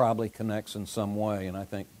sea. It probably connects in some way, and I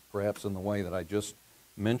think perhaps in the way that I just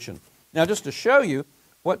mentioned. Now, just to show you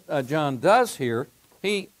what John does here,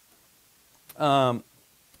 he, let's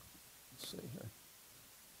see here.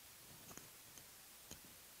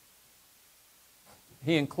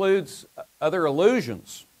 He includes other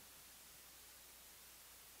allusions.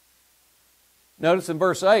 Notice in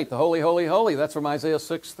verse 8, the holy, holy, holy, that's from Isaiah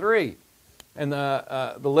 6:3. And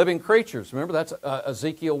the living creatures, remember that's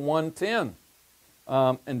Ezekiel 1:10.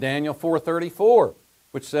 And Daniel 4:34,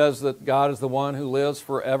 which says that God is the one who lives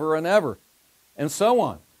forever and ever, and so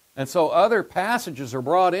on. And so other passages are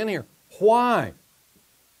brought in here. Why?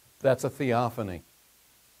 That's a theophany.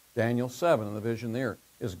 Daniel 7, in the vision there,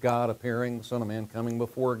 is God appearing, the Son of Man coming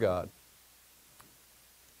before God.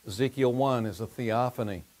 Ezekiel 1 is a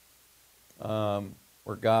theophany,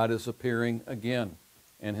 where God is appearing again,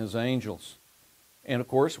 and His angels. And of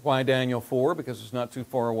course, why Daniel 4? Because it's not too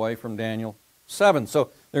far away from Daniel 7.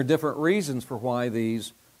 So there are different reasons for why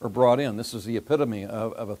these are brought in. This is the epitome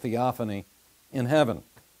of a theophany in heaven,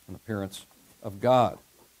 an appearance of God.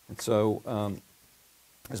 And so,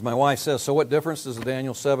 as my wife says, so what difference does the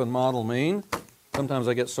Daniel 7 model mean? Sometimes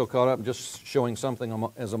I get so caught up in just showing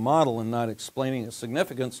something as a model and not explaining its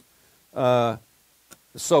significance. So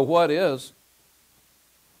what is?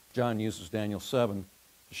 John uses Daniel 7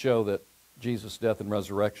 to show that Jesus' death and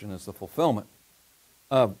resurrection is the fulfillment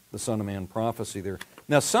of the Son of Man prophecy there.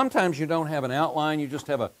 Now, sometimes you don't have an outline, you just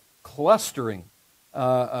have a clustering,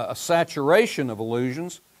 a saturation of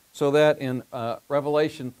allusions, so that in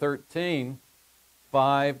Revelation 13,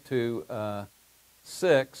 5 to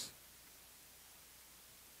 6,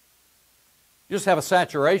 you just have a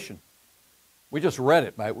saturation. We just read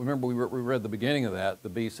it. Right? Remember, we read the beginning of that, the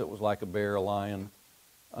beast that was like a bear, a lion,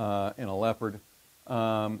 and a leopard.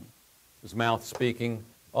 His mouth speaking.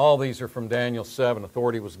 All these are from Daniel 7.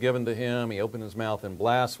 Authority was given to him. He opened his mouth in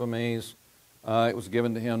blasphemies. It was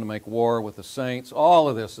given to him to make war with the saints. All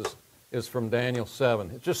of this is from Daniel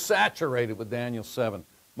 7. It's just saturated with Daniel 7,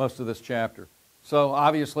 most of this chapter. So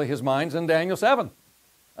obviously his mind's in Daniel 7.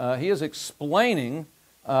 He is explaining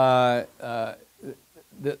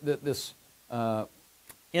this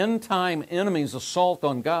end-time enemy's assault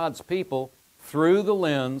on God's people through the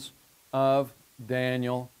lens of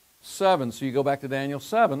Daniel 7. So you go back to Daniel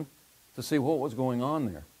 7 to see what was going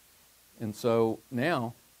on there. And so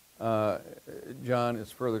now John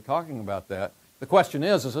is further talking about that. The question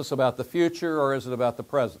is this about the future or is it about the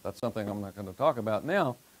present? That's something I'm not going to talk about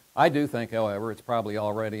now. I do think, however, it's probably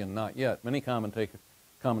already and not yet. Many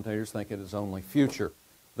commentators think it is only future.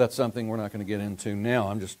 That's something we're not going to get into now.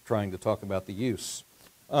 I'm just trying to talk about the use.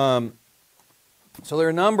 So there are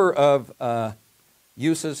a number of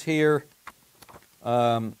uses here.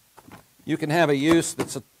 You can have a use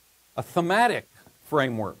that's a thematic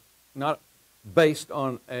framework, not based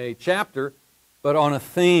on a chapter, but on a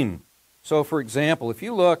theme. So, for example, if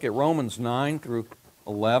you look at Romans 9 through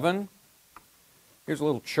 11, here's a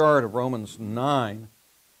little chart of Romans 9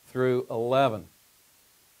 through 11.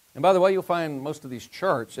 And by the way, you'll find most of these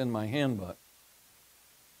charts in my handbook.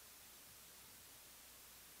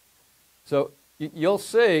 So you'll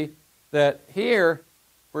see that here,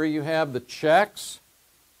 where you have the checks,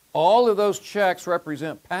 all of those checks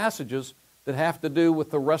represent passages that have to do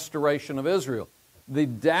with the restoration of Israel. The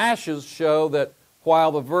dashes show that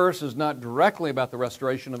while the verse is not directly about the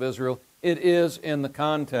restoration of Israel, it is in the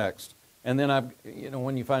context. And then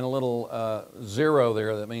when you find a little zero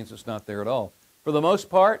there, that means it's not there at all. For the most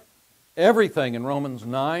part, everything in Romans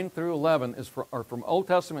 9 through 11 are from Old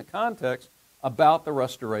Testament context about the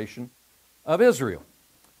restoration of Israel.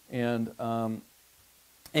 And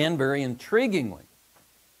very intriguingly,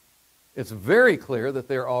 it's very clear that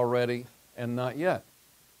they're already and not yet.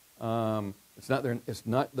 It's not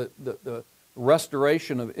the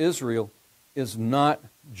restoration of Israel is not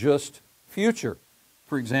just future.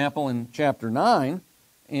 For example, in chapter 9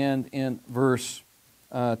 and in verse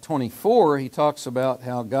 24, he talks about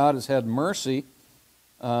how God has had mercy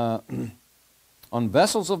on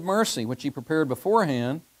vessels of mercy, which He prepared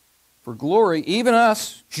beforehand for glory, even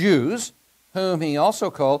us Jews, whom He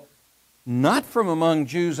also called, not from among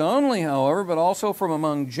Jews only, however, but also from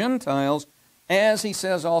among Gentiles, as He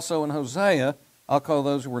says also in Hosea, I'll call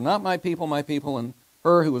those who were not my people, and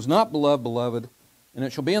her who was not beloved, beloved. And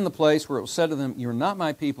it shall be in the place where it was said to them, you are not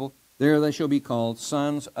my people, there they shall be called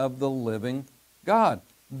sons of the living God.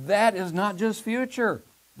 That is not just future.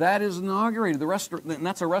 That is inaugurated. And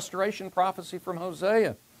that's a restoration prophecy from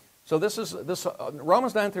Hosea. So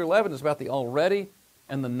Romans 9 through 11 is about the already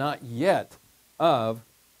and the not yet of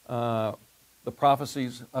the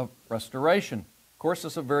prophecies of restoration. Of course,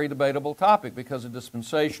 it's a very debatable topic because the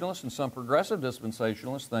dispensationalists and some progressive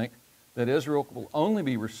dispensationalists think that Israel will only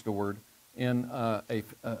be restored in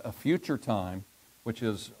a future time, which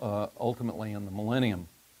is ultimately in the millennium.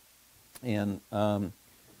 And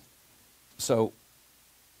so,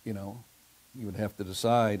 you would have to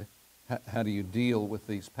decide how do you deal with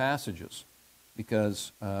these passages,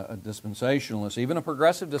 because a dispensationalist, even a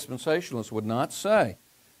progressive dispensationalist, would not say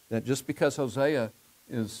that just because Hosea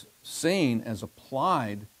is seen as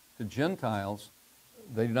applied to Gentiles,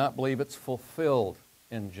 they do not believe it's fulfilled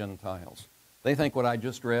in Gentiles. They think what I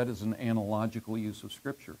just read is an analogical use of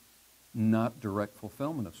Scripture, not direct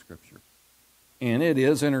fulfillment of Scripture. And it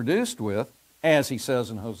is introduced with, as he says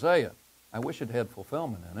in Hosea. I wish it had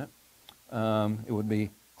fulfillment in it. It would be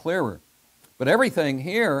clearer. But everything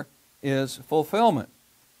here is fulfillment.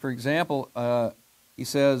 For example, he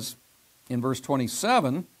says in verse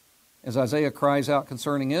 27, as Isaiah cries out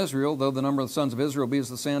concerning Israel, though the number of the sons of Israel be as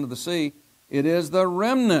the sand of the sea, it is the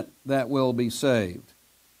remnant that will be saved.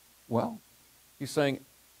 Well, he's saying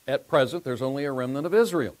at present there's only a remnant of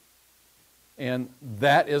Israel. And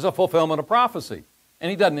that is a fulfillment of prophecy. And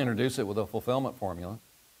he doesn't introduce it with a fulfillment formula.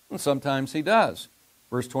 And sometimes he does.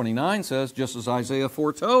 Verse 29 says, just as Isaiah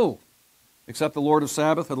foretold, except the Lord of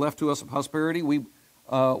Sabaoth had left to us a prosperity, we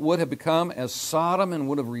would have become as Sodom and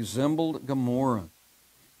would have resembled Gomorrah.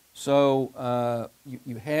 So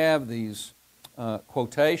you have these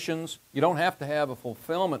quotations. You don't have to have a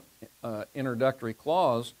fulfillment introductory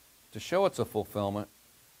clause to show it's a fulfillment.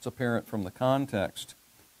 It's apparent from the context.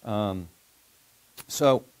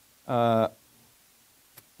 So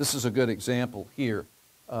this is a good example here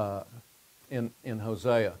in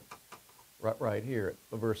Hosea, right here,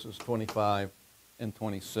 the verses 25 and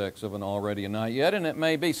 26 of an already and not yet. And it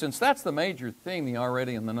may be, since that's the major theme, the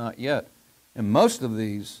already and the not yet, and most of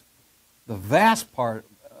these, the vast part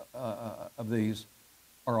of these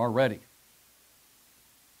are already. In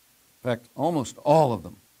fact, almost all of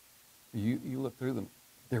them, you look through them,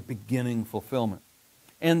 they're beginning fulfillment.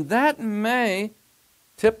 And that may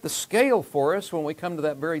tip the scale for us when we come to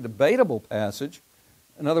that very debatable passage.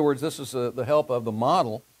 In other words, this is the help of the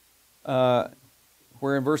model,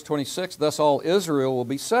 where in verse 26, thus all Israel will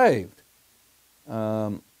be saved.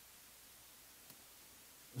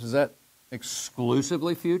 Is that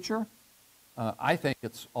exclusively future? I think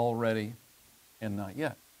it's already and not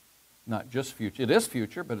yet. Not just future. It is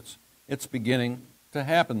future, but it's beginning to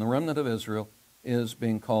happen. The remnant of Israel is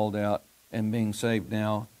being called out and being saved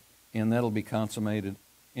now, and that'll be consummated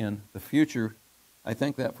in the future. I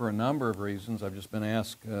think that for a number of reasons. I've just been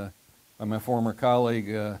asked by my former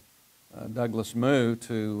colleague, Douglas Moo,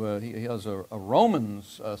 he has a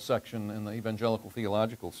Romans section in the Evangelical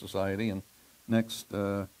Theological Society, and next,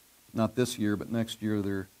 not this year, but next year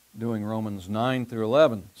they're doing Romans 9 through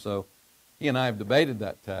 11. So he and I have debated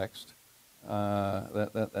that text,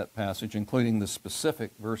 that passage, including the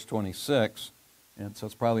specific verse 26, and so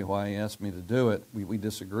it's probably why he asked me to do it. We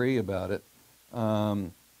disagree about it.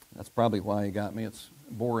 That's probably why he got me. It's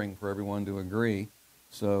boring for everyone to agree.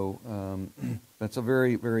 So that's a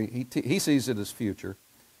very, very, he sees it as future.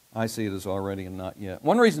 I see it as already and not yet.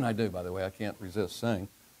 One reason I do, by the way, I can't resist saying,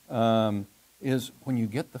 is when you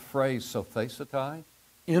get the phrase sothesetai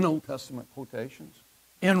in Old Testament quotations,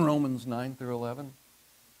 in Romans 9 through 11,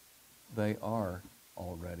 they are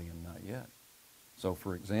already and not yet. So,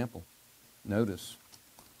 for example, notice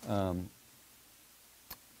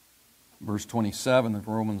verse 27 of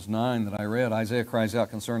Romans 9 that I read, Isaiah cries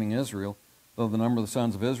out concerning Israel, though the number of the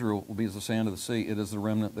sons of Israel will be as the sand of the sea, it is the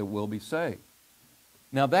remnant that will be saved.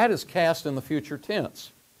 Now that is cast in the future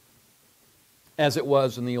tense, as it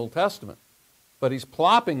was in the Old Testament. But he's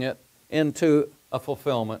plopping it into a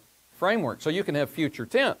fulfillment framework. So you can have future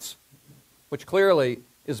tense, which clearly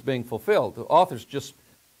is being fulfilled. The author's just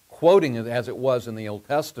quoting it as it was in the Old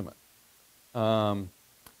Testament.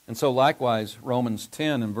 And so likewise, Romans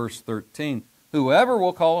 10 and verse 13, whoever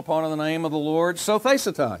will call upon the name of the Lord,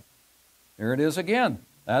 sothesetai. There it is again.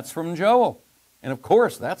 That's from Joel. And of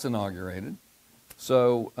course, that's inaugurated.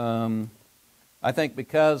 So I think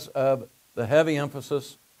because of the heavy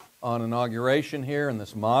emphasis on inauguration here in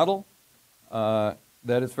this model, that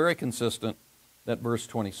it's very consistent that verse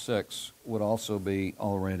 26 would also be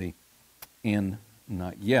already and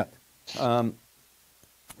not yet.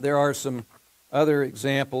 There are some other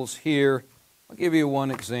examples here. I'll give you one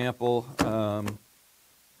example.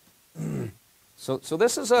 So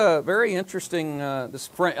this is a very interesting,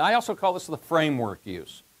 I also call this the framework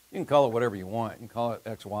use. You can call it whatever you want. You can call it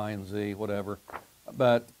X, Y, and Z, whatever.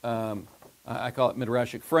 but I call it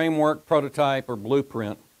Midrashic framework, prototype, or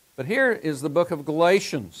blueprint. But here is the book of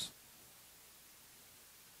Galatians.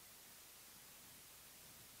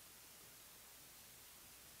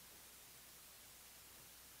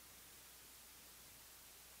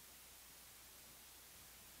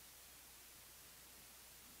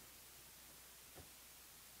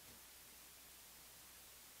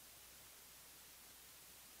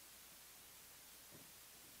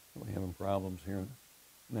 We're having problems here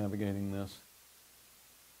navigating this.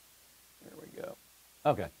 There we go.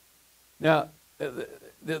 Okay. Now,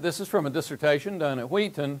 this is from a dissertation done at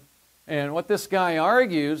Wheaton, and what this guy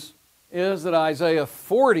argues is that Isaiah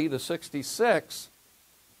 40 to 66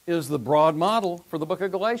 is the broad model for the book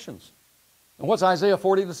of Galatians. And what's Isaiah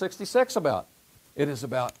 40 to 66 about? It is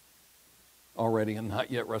about already and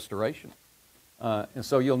not yet restoration. And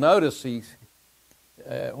so you'll notice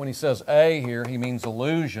when he says A here, he means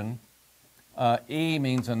illusion. E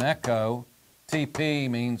means an echo. TP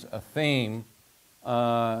means a theme.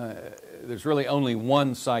 There's really only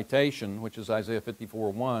one citation, which is Isaiah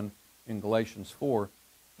 54:1 in Galatians 4.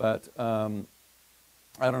 But I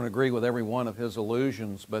don't agree with every one of his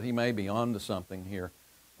allusions, but he may be onto something here.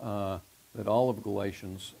 That all of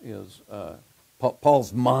Galatians is,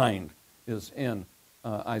 Paul's mind is in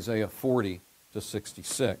Isaiah 40 to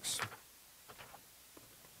 66.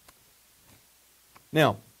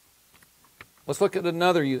 Now, let's look at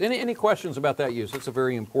another use. Any questions about that use? It's a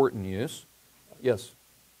very important use. Yes?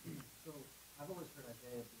 So, I've always heard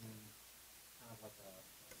Isaiah being kind of like a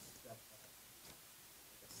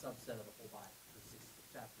subset of the whole Bible, the 6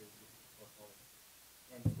 chapters, 64 books.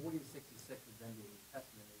 And 40 to 66 would then be the New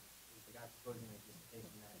Testament. Is the guy proposing a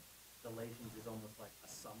dissertation that Galatians is almost like a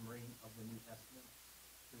summary of the New Testament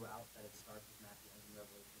throughout, that it starts with Matthew, ends in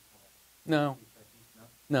Revelation? No. No?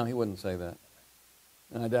 No, he wouldn't say that.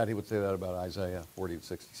 And I doubt he would say that about Isaiah 40 to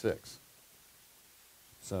 66.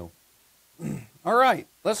 So, all right,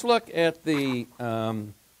 let's look at the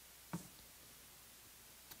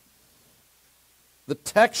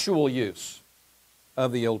textual use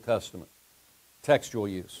of the Old Testament. Textual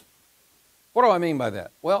use. What do I mean by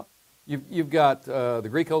that? Well, you've got the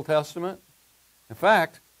Greek Old Testament. In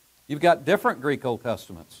fact, you've got different Greek Old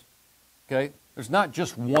Testaments. Okay? There's not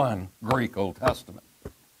just one Greek Old Testament.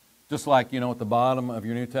 Just like, at the bottom of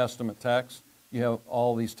your New Testament text, you have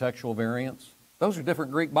all these textual variants. Those are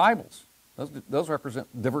different Greek Bibles. Those represent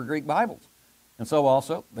different Greek Bibles. And so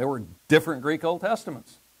also, there were different Greek Old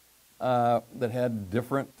Testaments that had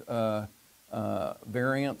different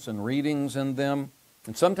variants and readings in them.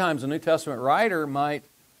 And sometimes a New Testament writer might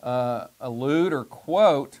allude or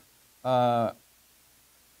quote a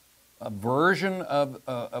version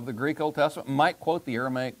of the Greek Old Testament, might quote the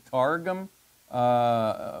Aramaic Targum,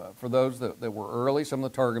 for those that were early. Some of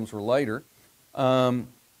the Targums were later.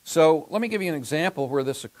 So let me give you an example where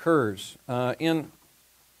this occurs. In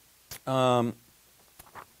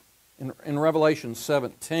Revelation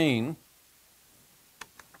 17,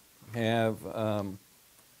 we have the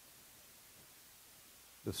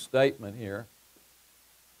statement here.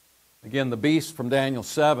 Again, the beast from Daniel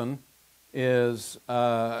 7 is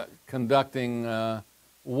conducting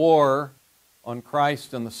war on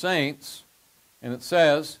Christ and the saints. And it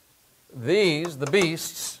says, these, the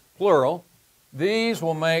beasts, plural, these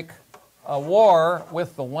will make a war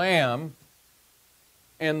with the Lamb,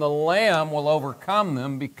 and the Lamb will overcome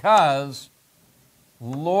them, because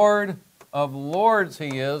Lord of lords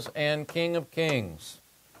he is and King of kings.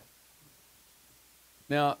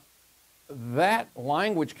 Now, that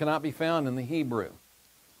language cannot be found in the Hebrew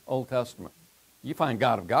Old Testament. You find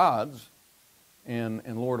God of gods and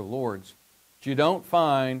Lord of lords, but you don't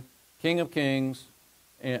find King of kings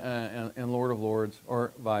and Lord of lords,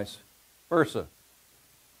 or vice versa,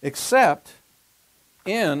 except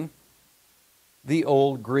in the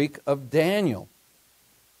Old Greek of Daniel.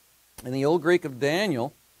 And the Old Greek of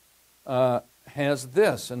Daniel has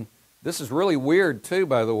this, and this is really weird too,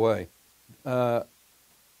 by the way.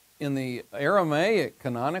 In the Aramaic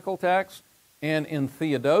canonical text and in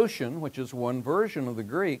Theodotion, which is one version of the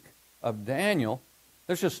Greek of Daniel,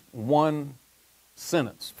 there's just one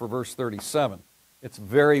sentence for verse 37. It's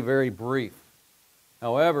very, very brief.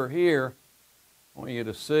 However, here, I want you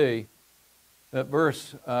to see that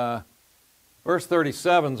verse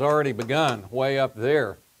 37's already begun, way up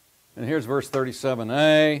there. And here's verse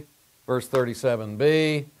 37a, verse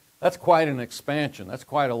 37b. That's quite an expansion. That's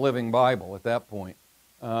quite a living Bible at that point.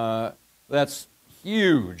 That's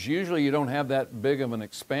huge. Usually you don't have that big of an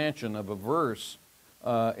expansion of a verse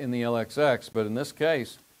in the LXX, but in this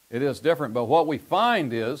case, it is different. But what we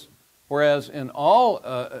find is, whereas in all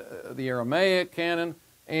the Aramaic canon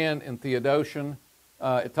and in Theodotion,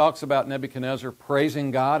 It talks about Nebuchadnezzar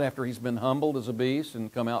praising God after he's been humbled as a beast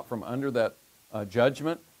and come out from under that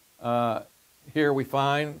judgment. Here we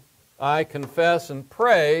find, I confess and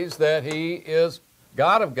praise that he is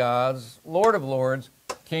God of gods, Lord of lords,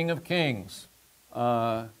 King of kings,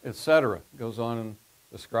 etc. Goes on and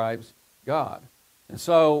describes God. And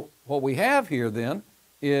so what we have here then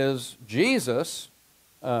is Jesus.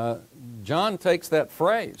 John takes that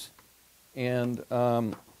phrase and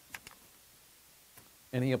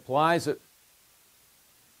he applies it.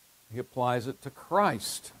 He applies it to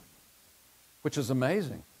Christ, which is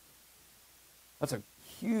amazing. That's a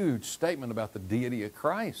huge statement about the deity of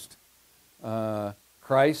Christ.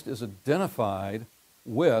 Christ is identified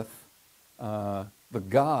with the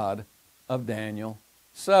God of Daniel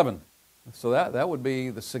 7. So that would be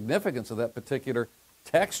the significance of that particular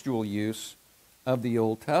textual use of the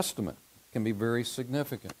Old Testament. It can be very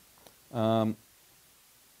significant.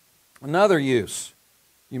 Another use,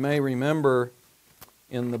 you may remember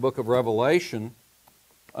in the book of Revelation,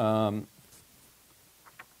 we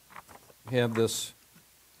have this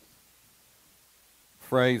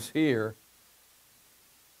phrase here,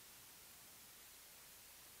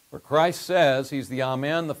 where Christ says he's the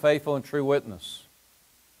Amen, the faithful and true witness.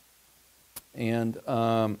 And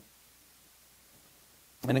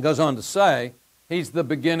it goes on to say, he's the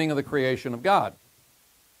beginning of the creation of God.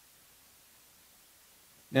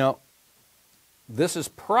 Now, this is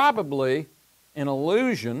probably an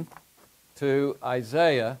allusion to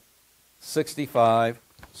Isaiah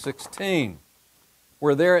 65:16,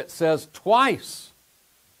 where there it says twice,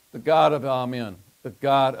 the God of Amen, the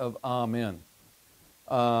God of Amen.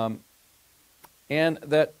 And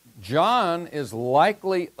that John is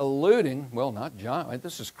likely alluding, well, not John,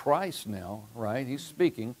 this is Christ now, right? He's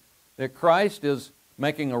speaking, that Christ is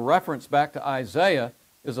making a reference back to Isaiah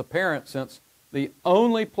is apparent, since the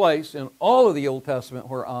only place in all of the Old Testament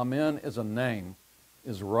where Amen is a name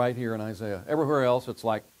is right here in Isaiah. Everywhere else it's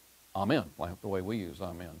like Amen, like the way we use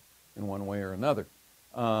Amen in one way or another.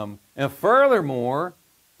 And furthermore,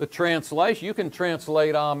 the translation, you can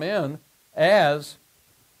translate Amen as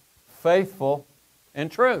faithful and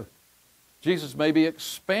true. Jesus may be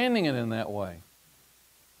expanding it in that way.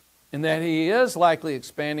 And that he is likely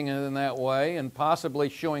expanding it in that way and possibly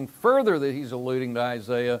showing further that he's alluding to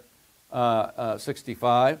Isaiah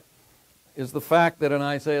 65 is the fact that in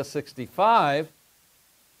Isaiah 65,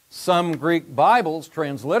 some Greek Bibles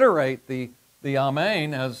transliterate the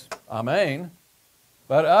Amen as Amen,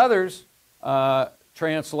 but others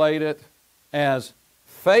translate it as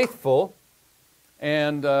faithful,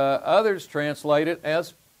 and others translate it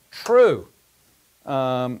as true.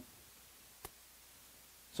 So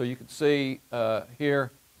you can see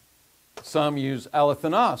here some use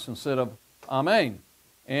alethanos instead of amen,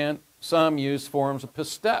 and some use forms of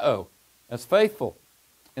pisteo as faithful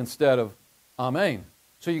instead of amen.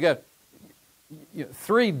 So you got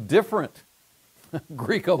three different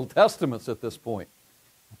Greek Old Testaments at this point.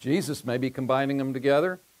 Jesus may be combining them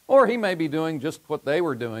together, or he may be doing just what they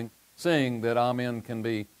were doing, seeing that amen can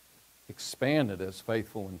be expanded as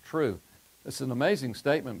faithful and true. This is an amazing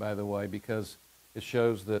statement, by the way, because it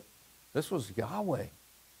shows that this was Yahweh.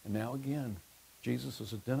 And now again, Jesus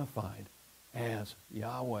is identified as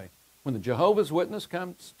Yahweh. When the Jehovah's Witness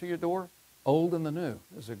comes to your door, old and the new,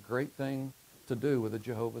 is a great thing to do with the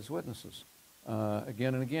Jehovah's Witnesses.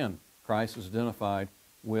 Again and again, Christ is identified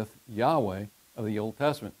with Yahweh of the Old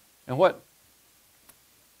Testament. And what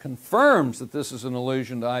confirms that this is an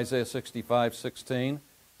allusion to Isaiah 65:16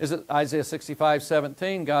 is that Isaiah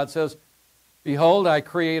 65:17, God says, "Behold, I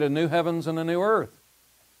create a new heavens and a new earth."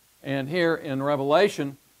 And here in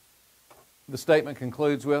Revelation, the statement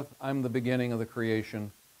concludes with, "I'm the beginning of the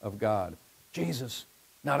creation of God." Jesus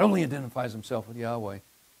not only identifies himself with Yahweh,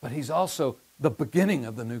 but he's also the beginning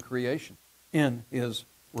of the new creation in his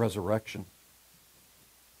resurrection.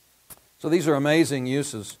 So these are amazing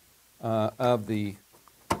uses of the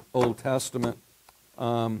Old Testament.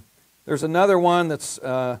 There's another one that's,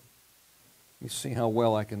 let me see how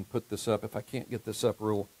well I can put this up. If I can't get this up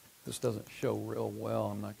this doesn't show real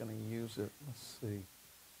well, I'm not going to use it. Let's see.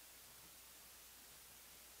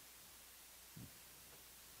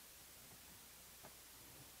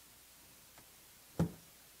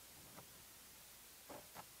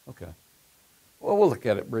 Okay. Well, we'll look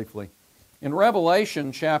at it briefly. In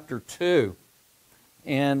Revelation chapter 2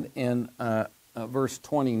 and in verse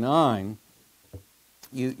 29,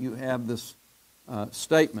 you have this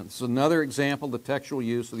statement. This is another example of the textual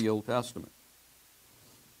use of the Old Testament.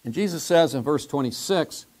 And Jesus says in verse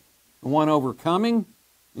 26, "The one overcoming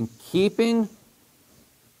and keeping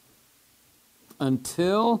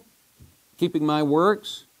my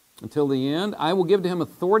works until the end. I will give to him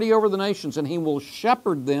authority over the nations, and he will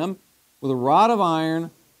shepherd them with a rod of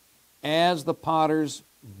iron as the potter's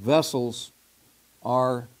vessels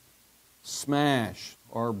are smashed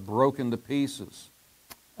or broken to pieces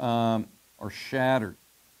or shattered.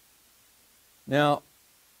 Now,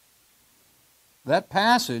 that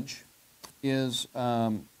passage is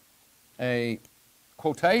a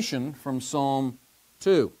quotation from Psalm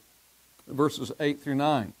 2, verses 8 through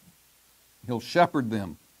 9. He'll shepherd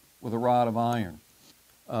them with a rod of iron.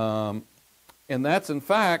 And that's, in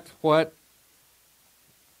fact, what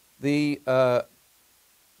the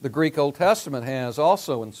Greek Old Testament has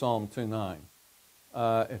also in Psalm 2:9.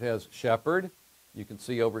 It has shepherd. You can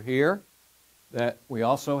see over here that we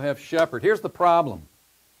also have shepherd. Here's the problem.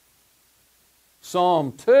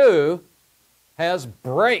 Psalm 2 has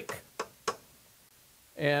break.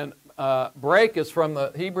 And break is from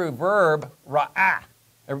the Hebrew verb ra'ah.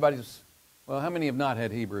 Everybody's, well, how many have not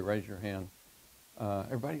had Hebrew? Raise your hand.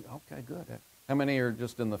 Everybody? Okay, good. How many are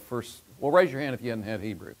just in the first? Well, raise your hand if you hadn't had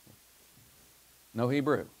Hebrew. No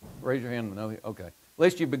Hebrew? Raise your hand. No. Okay. At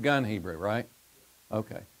least you've begun Hebrew, right?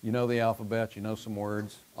 Okay. You know the alphabet. You know some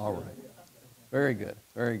words. All right. Very good.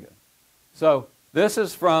 Very good. So this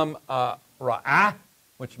is from ra'ah,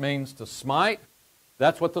 which means to smite.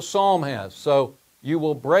 That's what the psalm has. So you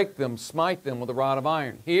will break them, smite them with a rod of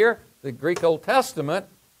iron. Here, the Greek Old Testament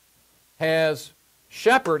has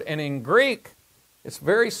shepherd, and in Greek,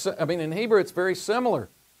 in Hebrew, it's very similar.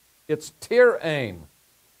 It's tir-aim,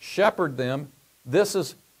 shepherd them. This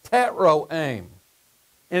is tetro-aim.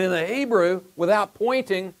 And in the Hebrew, without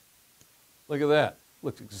pointing, look at that.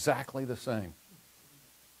 Looks exactly the same.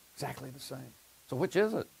 Exactly the same. So which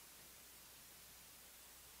is it?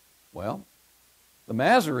 Well, the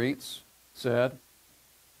Masoretes said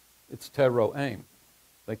it's tetro-aim.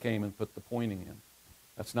 They came and put the pointing in.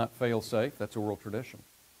 That's not fail-safe. That's oral tradition.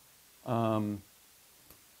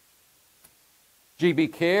 G.B.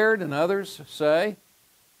 Caird and others say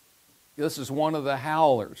this is one of the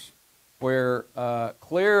howlers where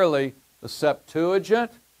clearly the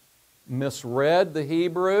Septuagint misread the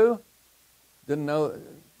Hebrew,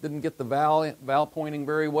 didn't get the vowel pointing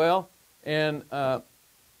very well, and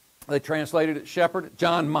they translated it shepherd.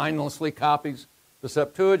 John mindlessly copies the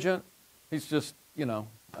Septuagint. He's just,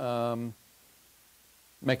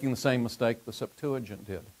 making the same mistake the Septuagint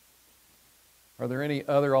did. Are there any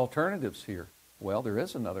other alternatives here? Well, there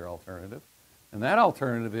is another alternative, and that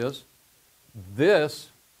alternative is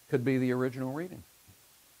this could be the original reading.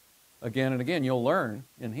 Again and again, you'll learn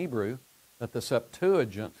in Hebrew that the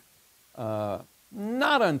Septuagint, not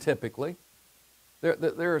untypically,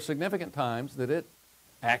 there are significant times that it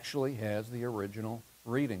actually has the original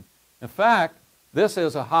reading. In fact, this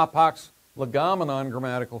is a hapax legomenon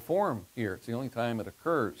grammatical form here. It's the only time it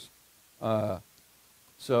occurs.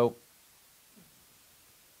 So,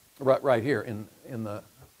 right here in the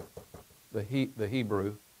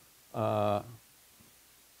Hebrew, and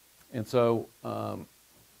so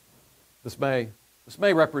this may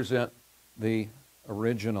represent the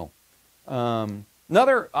original.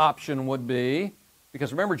 Another option would be,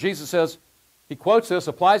 because remember Jesus says, he quotes this,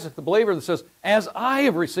 applies it to the believer that says, as I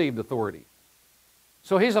have received authority.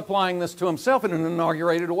 So he's applying this to himself in an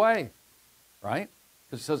inaugurated way, right?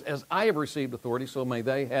 Because he says, as I have received authority, so may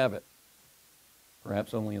they have it.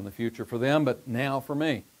 Perhaps only in the future for them, but now for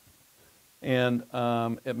me. And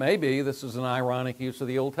it may be this is an ironic use of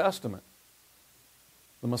the Old Testament.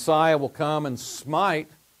 The Messiah will come and smite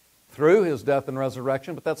through his death and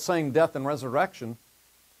resurrection, but that same death and resurrection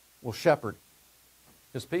will shepherd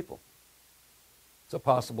his people. It's a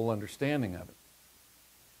possible understanding of it.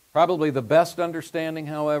 Probably the best understanding,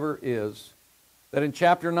 however, is that in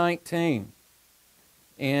chapter 19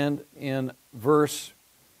 and in verse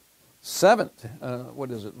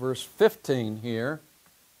 15 here,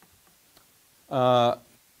 it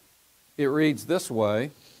reads this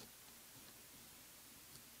way.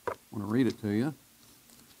 I want to read it to you. It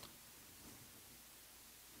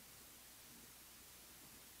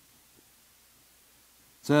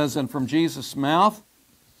says, and from Jesus' mouth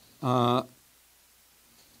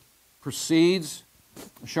proceeds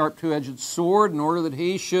a sharp two-edged sword in order that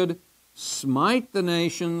he should smite the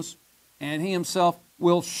nations, and he himself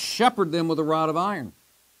will shepherd them with a rod of iron.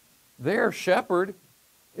 Their shepherd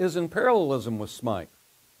is in parallelism with smite.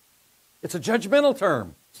 It's a judgmental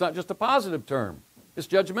term. It's not just a positive term. It's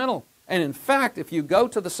judgmental. And in fact, if you go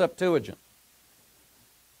to the Septuagint,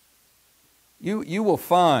 you will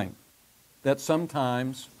find that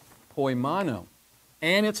sometimes poimano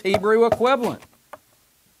and its Hebrew equivalent,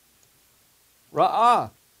 ra'ah,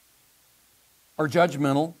 are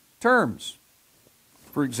judgmental terms.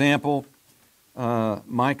 For example,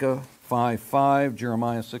 Micah 5:5,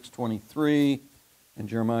 Jeremiah 6:23, and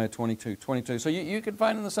Jeremiah 22:22. So you can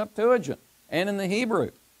find in the Septuagint and in the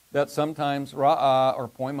Hebrew that sometimes ra'ah or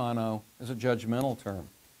poimano is a judgmental term.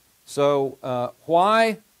 So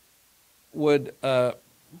why would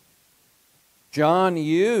John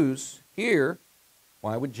use here,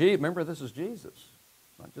 why would Jesus, remember this is Jesus,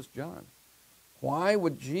 not just John. Why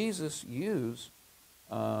would Jesus use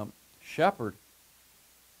shepherd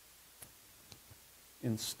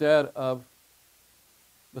instead of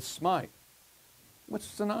the smite, which is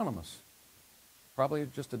synonymous? Probably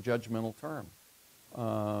just a judgmental term.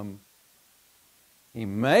 He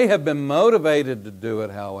may have been motivated to do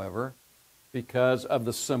it, however, because of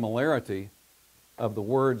the similarity of the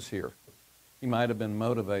words here. He might have been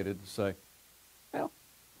motivated to say, well,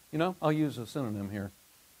 you know, I'll use a synonym here.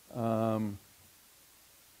 I'm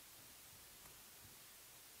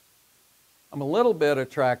a little bit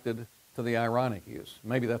attracted to the ironic use.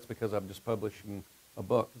 Maybe that's because I'm just publishing a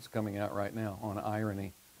book that's coming out right now on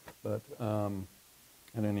irony. But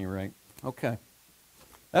at any rate, okay.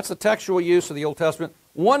 That's the textual use of the Old Testament.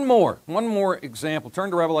 One more example.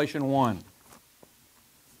 Turn to Revelation 1.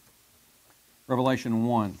 Revelation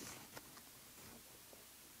 1.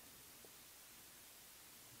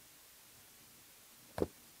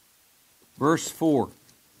 Verse 4.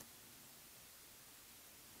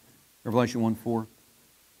 Revelation 1:4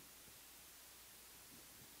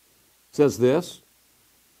 says this.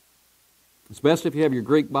 It's best if you have your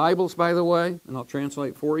Greek Bibles, by the way, and I'll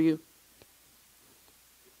translate for you.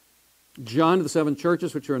 John to the seven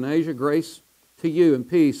churches which are in Asia, grace to you and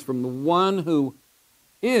peace from the one who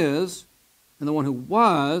is, and the one who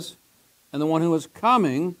was, and the one who is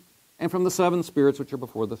coming, and from the seven spirits which are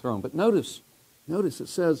before the throne. But notice it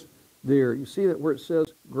says there, you see that where it says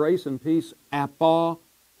grace and peace, apo,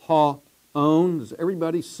 ha-on. Does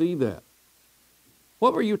everybody see that?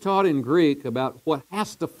 What were you taught in Greek about what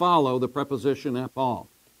has to follow the preposition apo?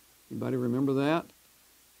 Anybody remember that?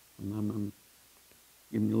 I'm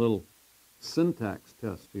giving you a little syntax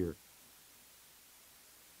test here.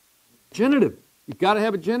 Genitive. You've got to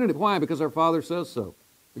have a genitive. Why? Because our Father says so.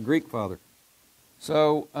 The Greek Father.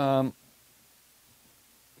 So,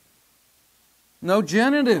 no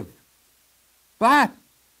genitive. But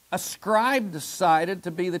a scribe decided to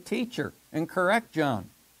be the teacher and correct John.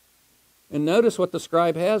 And notice what the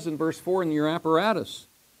scribe has in verse 4 in your apparatus.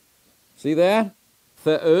 See that?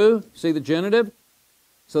 Theou. See the genitive?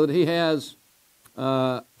 So that he has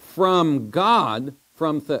from God,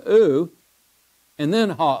 from theou, and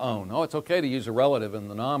then ha-on. Oh, it's okay to use a relative in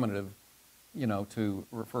the nominative, you know, to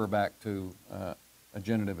refer back to a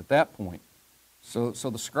genitive at that point. So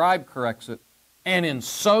the scribe corrects it, and in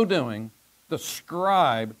so doing, the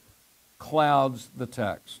scribe clouds the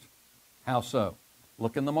text. How so?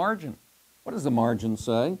 Look in the margin. What does the margin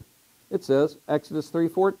say? It says Exodus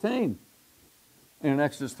 3:14. And in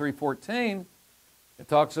Exodus 3:14, it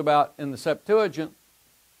talks about in the Septuagint,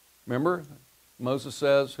 remember, Moses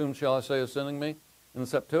says, whom shall I say is sending me? In the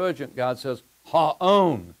Septuagint, God says,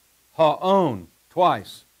 ha-on,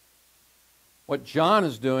 twice. What John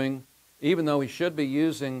is doing, even though he should be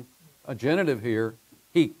using a genitive here,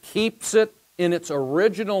 he keeps it in its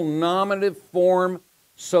original nominative form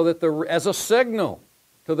so that as a signal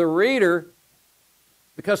to the reader,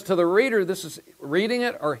 because to the reader, this is reading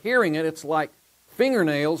it or hearing it, it's like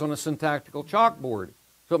fingernails on a syntactical chalkboard.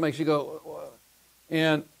 So it makes you go,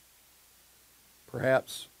 and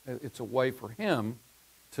perhaps it's a way for him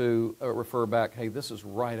to refer back, hey, this is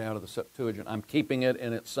right out of the Septuagint. I'm keeping it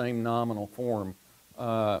in its same nominal form,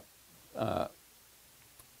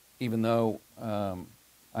 even though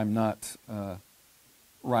I'm not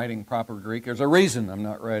writing proper Greek. There's a reason I'm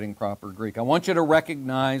not writing proper Greek. I want you to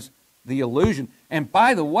recognize the allusion. And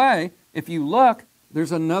by the way, if you look,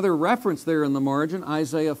 there's another reference there in the margin,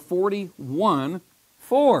 Isaiah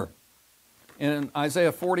 41:4. And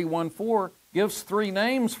Isaiah 41:4 gives three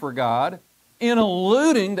names for God in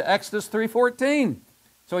alluding to Exodus 3:14.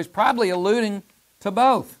 So he's probably alluding to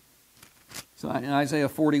both. So Isaiah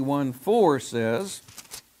 41:4 says,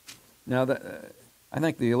 now that I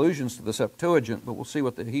think the allusion's to the Septuagint, but we'll see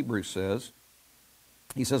what the Hebrew says.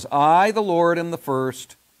 He says, I, the Lord, am the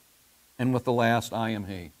first, and with the last I am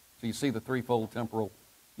He. So you see the threefold temporal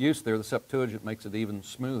use there. The Septuagint makes it even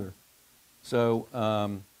smoother. So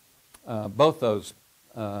both those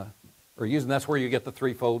are used, and that's where you get the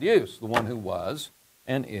threefold use. The one who was,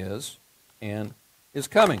 and is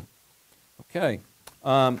coming. Okay.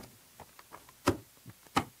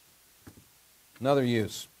 Another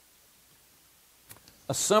use.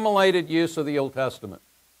 Assimilated use of the Old Testament.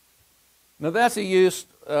 Now that's a use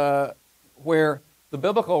where the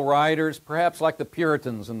biblical writers, perhaps like the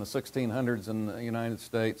Puritans in the 1600s in the United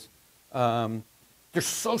States, they're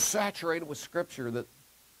so saturated with Scripture that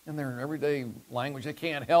in their everyday language they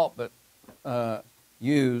can't help but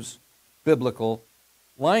use biblical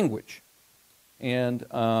language. And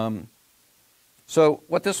so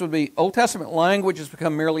what this would be, Old Testament language has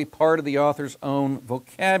become merely part of the author's own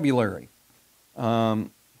vocabulary. So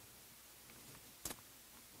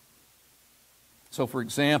for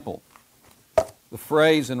example, the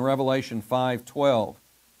phrase in Revelation 5:12,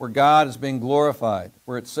 where God is being glorified,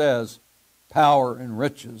 where it says, power and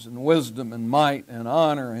riches and wisdom and might and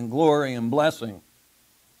honor and glory and blessing,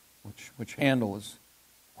 which Handel is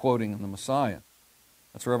quoting in the Messiah.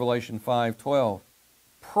 That's Revelation 5:12.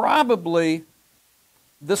 Probably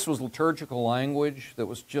this was liturgical language that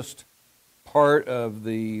was just part of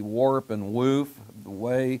the warp and woof of the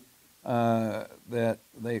way that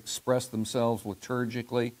they express themselves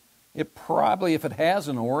liturgically. It probably, if it has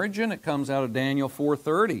an origin, it comes out of Daniel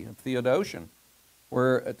 4:30 of Theodotion,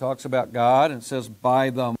 where it talks about God and it says, by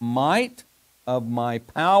the might of my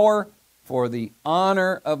power for the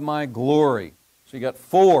honor of my glory. So you got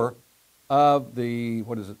 4 of the,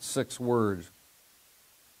 6 words?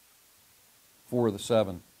 4 of the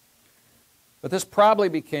 7. But this probably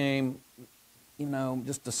became,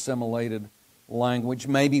 just assimilated language,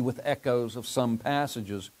 maybe with echoes of some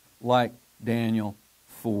passages like Daniel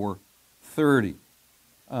 4:30.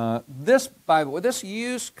 By the way, this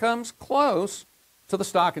use comes close to the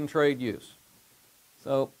stock and trade use.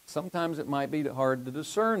 So sometimes it might be hard to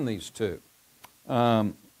discern these two.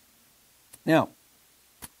 Now,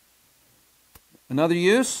 another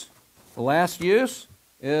use, the last use,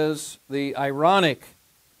 is the ironic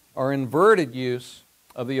or inverted use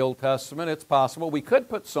of the Old Testament. It's possible. We could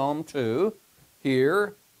put Psalm 2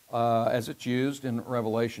 here as it's used in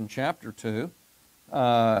Revelation chapter 2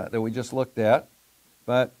 that we just looked at.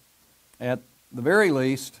 But at the very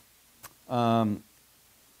least,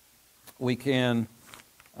 we can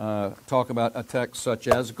talk about a text such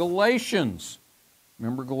as Galatians.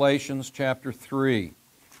 Remember Galatians chapter 3,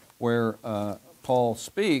 where Paul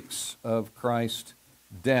speaks of Christ's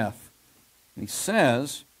death. He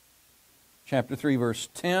says, chapter 3, verse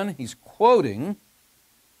 10, he's quoting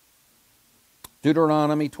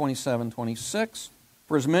Deuteronomy 27:26.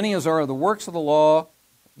 For as many as are of the works of the law,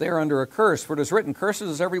 they are under a curse. For it is written, cursed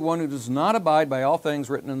is everyone who does not abide by all things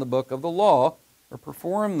written in the book of the law or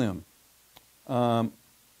perform them. And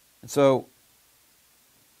so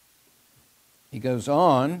he goes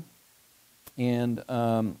on and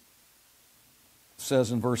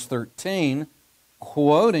says in verse 13,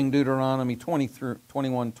 quoting Deuteronomy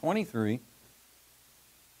 21:23,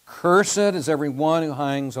 cursed is everyone who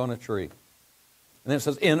hangs on a tree. And then it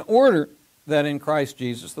says, in order that in Christ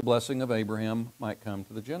Jesus the blessing of Abraham might come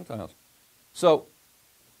to the Gentiles. So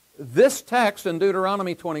this text in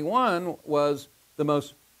Deuteronomy 21 was the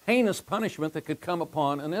most heinous punishment that could come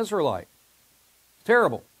upon an Israelite.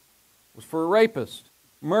 Terrible. It was for rapists,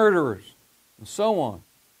 murderers, and so on.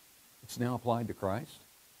 It's now applied to Christ.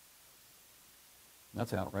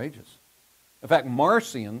 That's outrageous. In fact,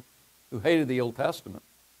 Marcion, who hated the Old Testament,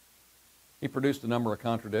 he produced a number of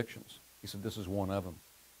contradictions. He said, this is one of them.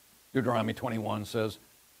 Deuteronomy 21 says,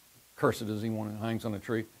 cursed is he one who hangs on a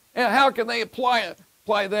tree. And how can they apply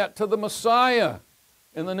that to the Messiah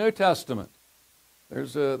in the New Testament?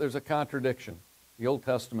 There's a contradiction. The Old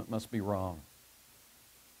Testament must be wrong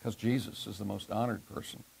because Jesus is the most honored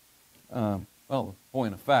person. Well,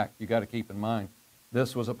 point of fact, you got to keep in mind,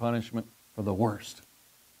 this was a punishment for the worst,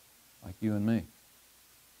 like you and me.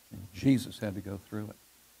 And Jesus had to go through it.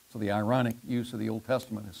 So the ironic use of the Old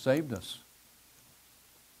Testament has saved us.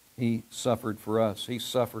 He suffered for us. He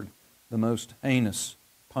suffered the most heinous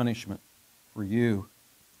punishment for you,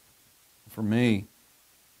 for me.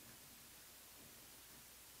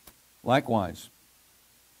 Likewise,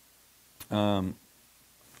 some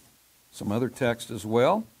other text as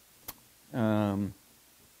well. For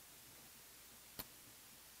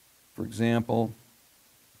example,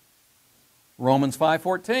 Romans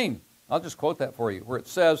 5:14. I'll just quote that for you, where it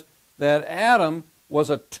says that Adam was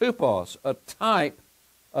a tupos, a type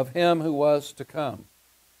of him who was to come.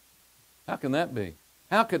 How can that be?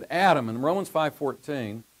 How could Adam, in Romans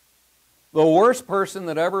 5:14, the worst person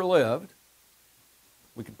that ever lived,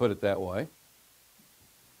 we could put it that way,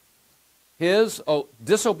 his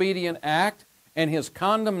disobedient act and his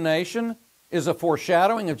condemnation is a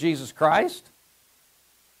foreshadowing of Jesus Christ?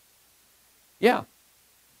 Yeah.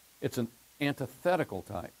 It's an antithetical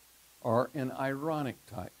type or an ironic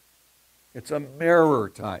type. It's a mirror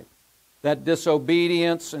type. That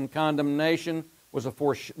disobedience and condemnation was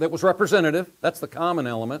that was representative. That's the common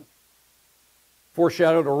element.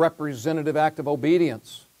 foreshadowed a representative act of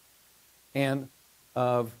obedience and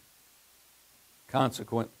of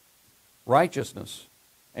consequent righteousness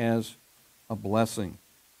as a blessing.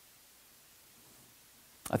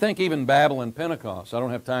 I think even Babel and Pentecost, I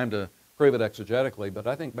don't have time to prove it exegetically, but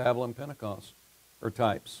I think Babel and Pentecost are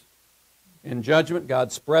types. In judgment,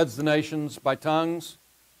 God spreads the nations by tongues.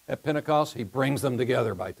 At Pentecost, He brings them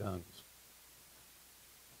together by tongues.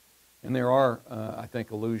 And there are, I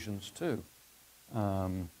think, allusions too.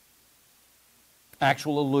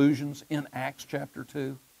 Actual allusions in Acts chapter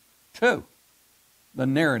 2 to the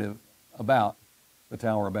narrative about the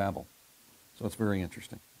Tower of Babel. So it's very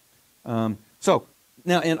interesting. So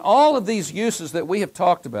now in all of these uses that we have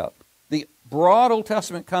talked about, the broad Old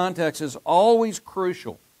Testament context is always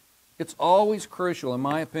crucial. It's always crucial, in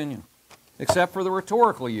my opinion, except for the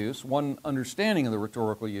rhetorical use, one understanding of the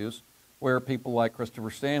rhetorical use, where people like Christopher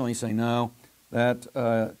Stanley say, no, that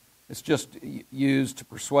it's just used to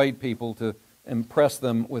persuade people, to impress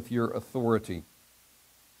them with your authority.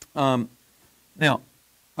 Now,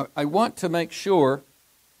 I want to make sure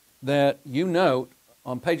that you note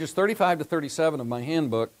on pages 35 to 37 of my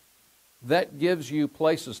handbook, that gives you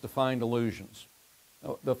places to find allusions.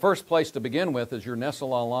 The first place to begin with is your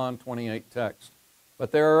Nestle Aland 28 text.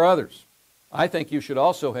 But there are others. I think you should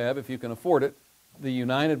also have, if you can afford it, the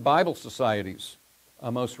United Bible Society's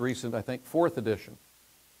most recent, I think, 4th edition.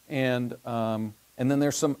 And then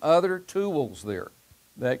there's some other tools there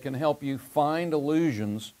that can help you find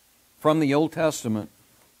allusions from the Old Testament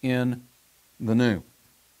in the New.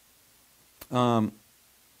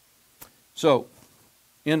 So,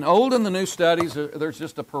 in Old and the New studies, there's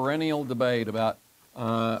just a perennial debate about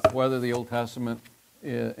whether the Old Testament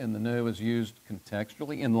in the New is used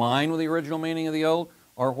contextually, in line with the original meaning of the Old,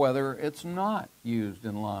 or whether it's not used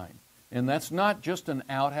in line. And that's not just an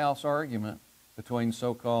outhouse argument between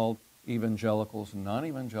so-called evangelicals and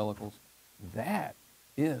non-evangelicals. That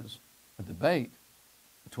is a debate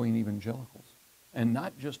between evangelicals, and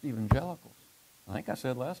not just evangelicals. I think I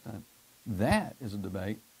said last time, that is a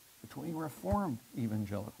debate between Reformed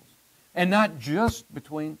evangelicals, and not just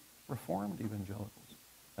between Reformed evangelicals.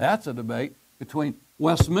 That's a debate between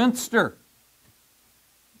Westminster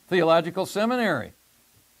Theological Seminary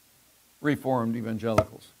Reformed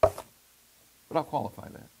evangelicals. But I'll qualify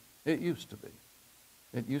that. It used to be.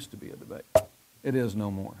 It used to be a debate. It is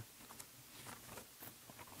no more.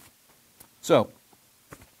 So,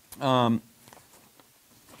 now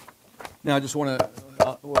I just want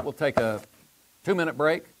to, we'll take a 2-minute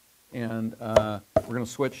break, and we're going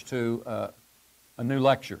to switch to a new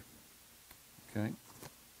lecture. Okay?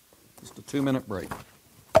 Just a 2-minute break.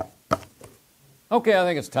 Okay, I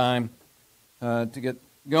think it's time to get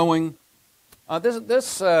going.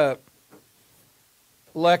 This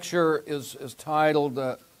lecture is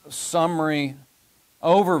titled Summary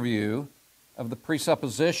Overview of the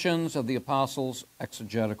Presuppositions of the Apostles'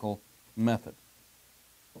 Exegetical Method.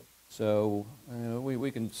 So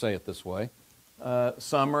we can say it this way.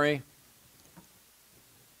 Summary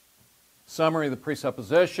of the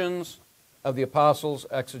presuppositions of the Apostles'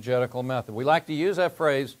 Exegetical Method. We like to use that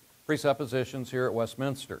phrase, presuppositions, here at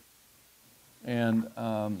Westminster. And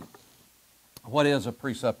what is a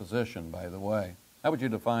presupposition, by the way? How would you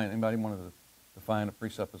define, anybody want to define a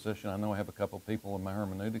presupposition? I know I have a couple of people in my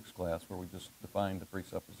hermeneutics class where we just defined a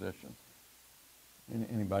presupposition.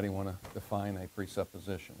 Anybody want to define a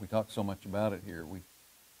presupposition? We talk so much about it here, we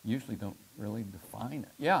usually don't really define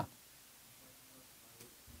it. Yeah.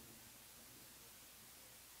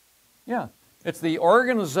 Yeah. It's the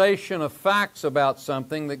organization of facts about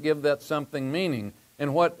something that give that something meaning.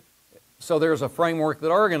 And so there's a framework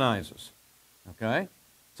that organizes. Okay?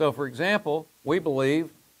 So, for example, we believe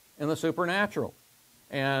in the supernatural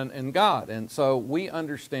and in God. And so we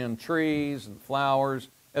understand trees and flowers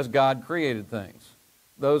as God created things.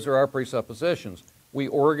 Those are our presuppositions. We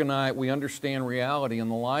understand reality in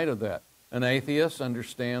the light of that. An atheist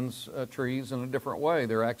understands trees in a different way.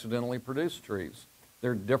 They're accidentally produced trees.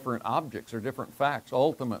 They're different objects. They're different facts,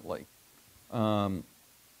 ultimately.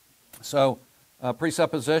 So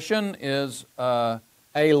presupposition is a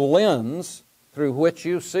lens through which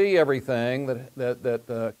you see everything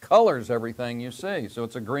that colors everything you see. So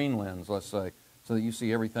it's a green lens, let's say, so that you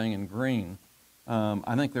see everything in green.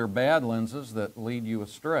 I think there are bad lenses that lead you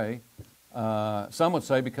astray. Some would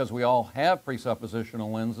say because we all have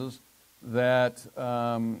presuppositional lenses that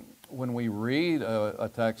when we read a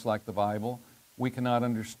text like the Bible, we cannot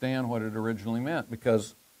understand what it originally meant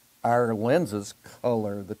because our lenses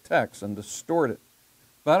color the text and distort it.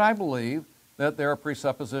 But I believe that there are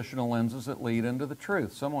presuppositional lenses that lead into the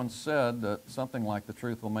truth. Someone said that something like the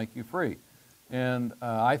truth will make you free. And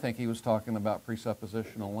I think he was talking about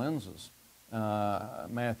presuppositional lenses.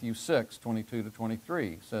 Matthew 6, 22 to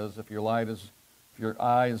 23 says, if your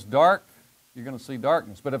eye is dark, you're going to see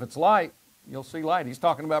darkness. But if it's light, you'll see light. He's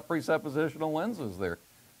talking about presuppositional lenses there.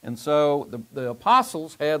 And so the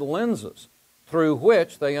apostles had lenses through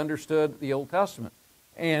which they understood the Old Testament.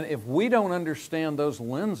 And if we don't understand those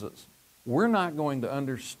lenses, we're not going to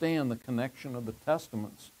understand the connection of the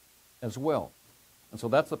Testaments as well. And so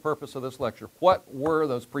that's the purpose of this lecture. What were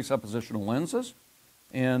those presuppositional lenses?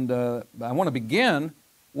 And I want to begin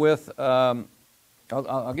with,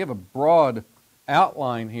 I'll give a broad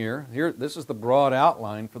outline here. This is the broad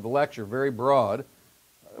outline for the lecture, very broad.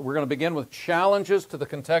 We're going to begin with challenges to the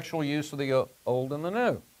contextual use of the Old and the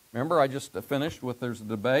New. Remember, I just finished with there's a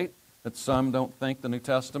debate that some don't think the New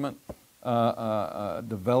Testament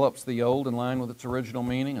develops the Old in line with its original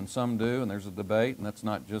meaning, and some do, and there's a debate, and that's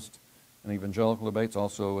not just an evangelical debate, it's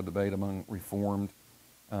also a debate among Reformed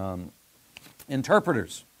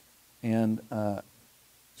interpreters. And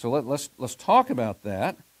so let's talk about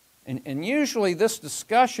that. And usually this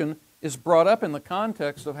discussion is brought up in the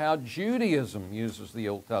context of how Judaism uses the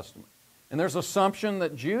Old Testament. And there's assumption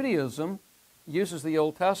that Judaism uses the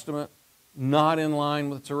Old Testament not in line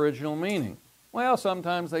with its original meaning. Well,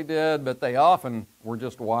 sometimes they did, but they often were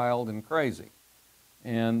just wild and crazy.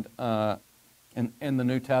 And in the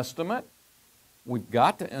New Testament, we've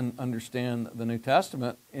got to understand the New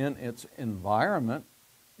Testament in its environment,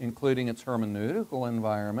 including its hermeneutical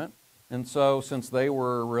environment. And so, since they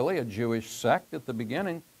were really a Jewish sect at the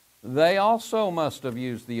beginning, they also must have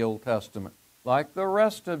used the Old Testament, like the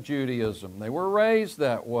rest of Judaism. They were raised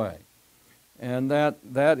that way. And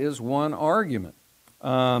that is one argument.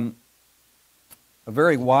 A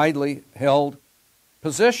very widely held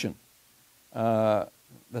position that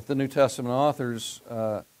the New Testament authors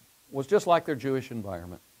was just like their Jewish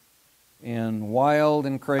environment, in wild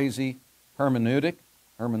and crazy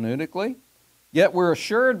hermeneutically. Yet we're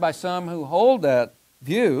assured by some who hold that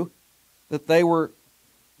view that they were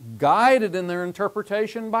guided in their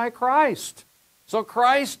interpretation by Christ. So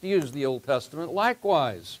Christ used the Old Testament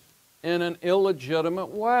likewise in an illegitimate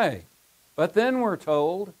way. But then we're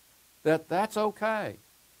told that that's okay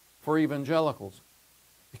for evangelicals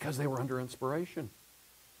because they were under inspiration.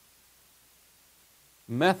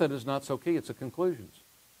 Method is not so key, it's the conclusions.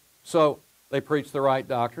 So they preached the right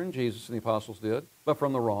doctrine, Jesus and the apostles did, but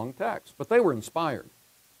from the wrong text. But they were inspired.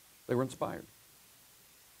 They were inspired.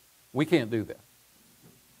 We can't do that.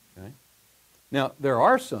 Okay? Now, there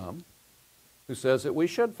are some who says that we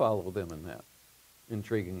should follow them in that,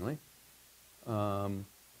 intriguingly,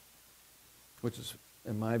 which is,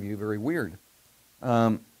 in my view, very weird.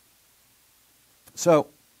 So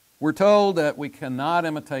we're told that we cannot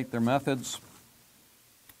imitate their methods,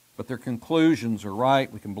 but their conclusions are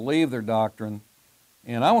right. We can believe their doctrine.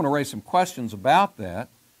 And I want to raise some questions about that.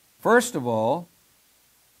 First of all,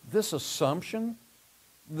 this assumption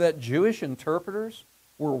that Jewish interpreters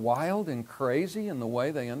were wild and crazy in the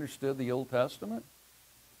way they understood the Old Testament,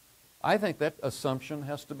 I think that assumption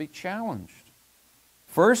has to be challenged.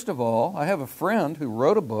 First of all, I have a friend who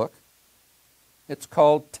wrote a book. It's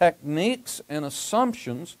called Techniques and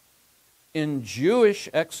Assumptions in Jewish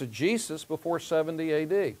Exegesis before 70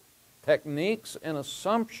 A.D. Techniques and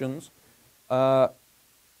Assumptions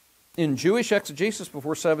in Jewish Exegesis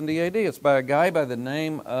before 70 A.D. It's by a guy by the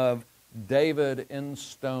name of David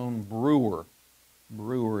Instone Brewer.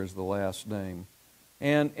 Brewer is the last name.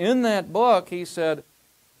 And in that book, he said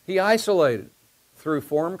he isolated through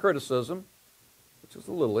form criticism, which is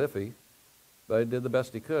a little iffy, but he did the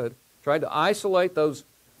best he could, tried to isolate those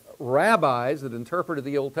rabbis that interpreted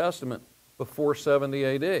the Old Testament before 70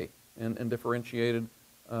 A.D. and differentiated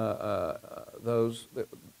those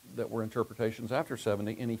that were interpretations after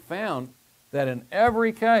 70. And he found that in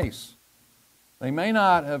every case, they may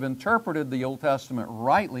not have interpreted the Old Testament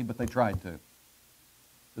rightly, but they tried to.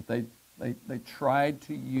 That they tried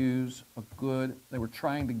to use they were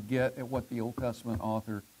trying to get at what the Old Testament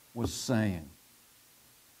author was saying.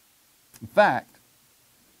 In fact,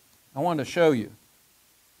 I wanted to show you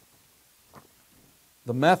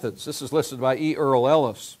the methods. This is listed by E. Earl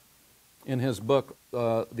Ellis in his book,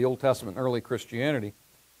 The Old Testament and Early Christianity.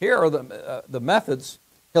 Here are the methods,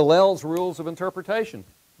 Hillel's rules of interpretation.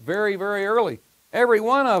 Very, very early. Every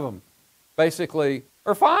one of them, basically,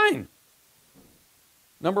 are fine.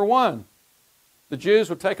 Number one, the Jews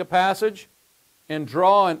would take a passage and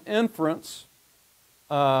draw an inference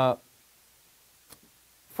from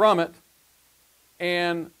it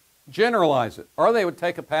and generalize it. Or they would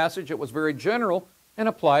take a passage that was very general and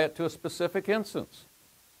apply it to a specific instance.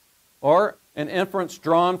 Or an inference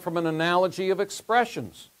drawn from an analogy of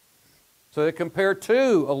expressions. So they compare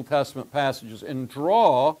two Old Testament passages and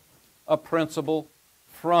draw a principle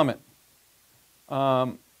from it.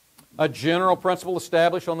 A general principle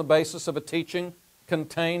established on the basis of a teaching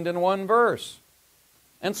contained in one verse,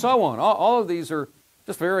 and so on. All of these are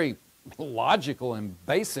just very logical and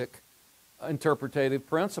basic interpretative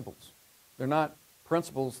principles. They're not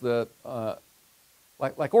principles that,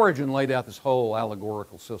 like Origen laid out this whole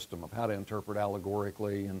allegorical system of how to interpret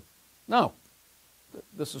allegorically, and no,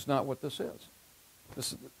 this is not what this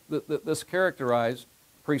is. This characterized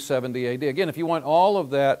pre-70 AD. Again, if you want all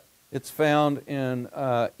of that, it's found in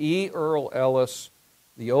E. Earl Ellis,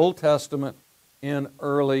 The Old Testament in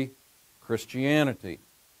Early Christianity.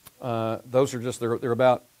 Those are just, they're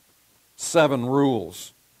about 7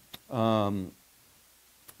 rules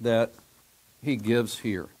that he gives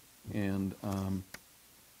here. And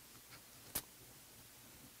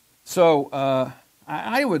so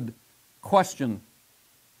I would question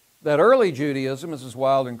that early Judaism is as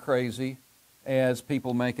wild and crazy as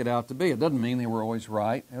people make it out to be. It doesn't mean they were always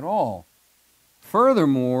right at all.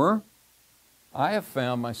 Furthermore, I have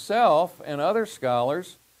found myself and other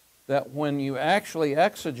scholars that when you actually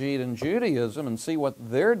exegete in Judaism and see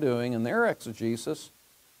what they're doing in their exegesis,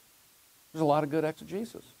 there's a lot of good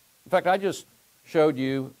exegesis. In fact, I just showed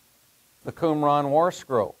you the Qumran War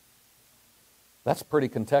Scroll. That's pretty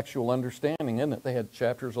contextual understanding, isn't it? They had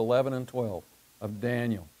chapters 11 and 12 of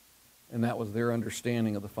Daniel, and that was their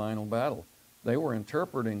understanding of the final battle. They were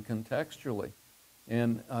interpreting contextually.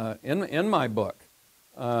 And in my book,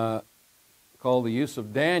 called The Use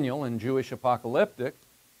of Daniel in Jewish Apocalyptic,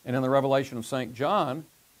 and in the Revelation of St. John,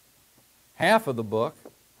 half of the book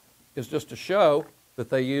is just to show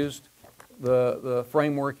that they used the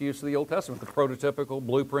framework use of the Old Testament, the prototypical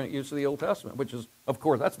blueprint use of the Old Testament, which is, of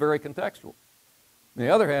course, that's very contextual. The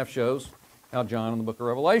other half shows how John in the book of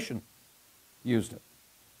Revelation used it.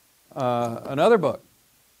 Another book,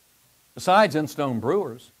 besides In Stone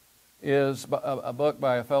Brewers, is a book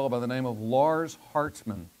by a fellow by the name of Lars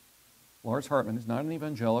Hartman. Lars Hartman is not an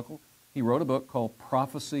evangelical. He wrote a book called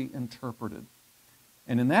Prophecy Interpreted.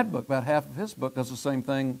 And in that book, about half of his book does the same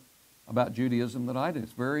thing about Judaism that I do.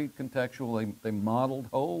 It's very contextual. They modeled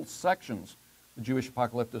whole sections the Jewish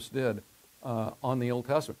apocalyptists did on the Old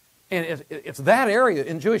Testament. And it's that area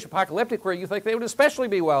in Jewish apocalyptic where you think they would especially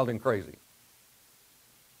be wild and crazy.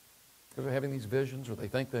 Because they're having these visions, or they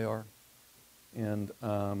think they are. And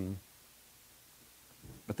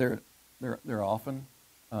but they're often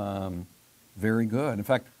very good. In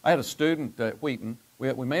fact, I had a student at Wheaton.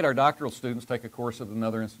 We made our doctoral students take a course at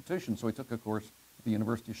another institution. So he took a course at the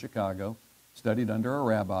University of Chicago, studied under a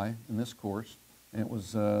rabbi in this course. And it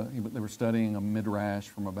was they were studying a midrash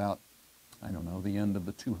from about, I don't know, the end of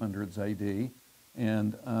the 200s AD.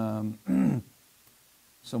 And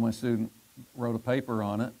so my student wrote a paper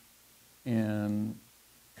on it, and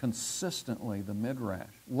consistently the midrash,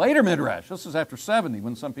 later midrash, this is after 70,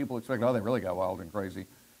 when some people expect, oh, they really got wild and crazy.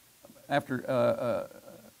 After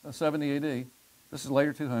 70 AD, this is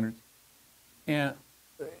later 200s, and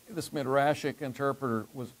this midrashic interpreter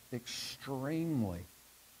was extremely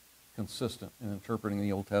consistent in interpreting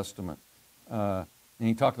the Old Testament. And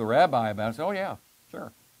he talked to the rabbi about it and said, oh, yeah,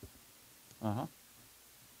 sure.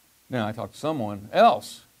 Now, I talked to someone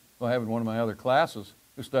else who I have in one of my other classes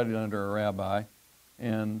who studied under a rabbi,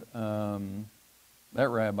 and that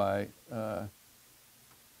rabbi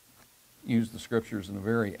used the Scriptures in a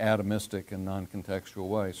very atomistic and non-contextual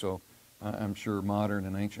way. So I'm sure modern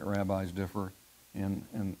and ancient rabbis differ,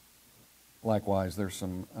 and likewise there's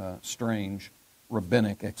some strange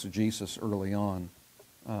rabbinic exegesis early on.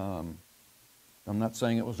 I'm not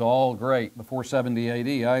saying it was all great before 70 AD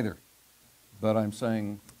either, but I'm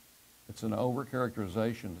saying it's an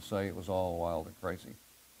overcharacterization to say it was all wild and crazy.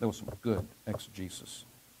 There was some good exegesis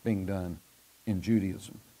being done in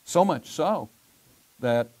Judaism. So much so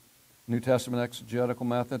that New Testament exegetical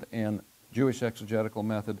method and Jewish exegetical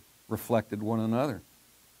method reflected one another.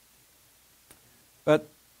 But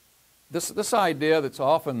this idea that's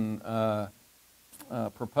often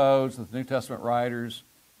proposed that the New Testament writers,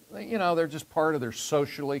 they're just part of their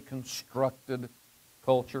socially constructed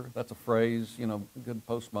culture. That's a phrase, a good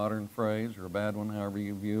postmodern phrase, or a bad one, however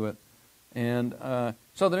you view it. And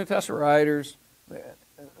so the New Testament writers,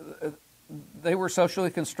 they were socially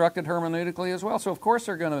constructed hermeneutically as well. So of course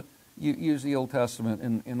they're going to use the Old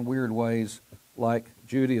Testament in weird ways like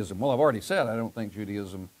Judaism. Well, I've already said I don't think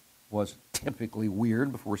Judaism was typically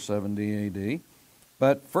weird before 70 AD.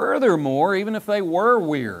 But furthermore, even if they were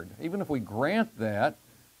weird, even if we grant that,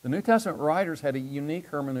 the New Testament writers had a unique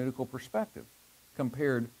hermeneutical perspective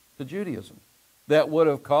compared to Judaism that would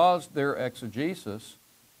have caused their exegesis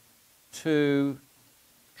to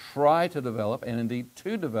try to develop, and indeed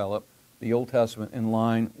to develop, the Old Testament in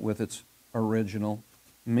line with its original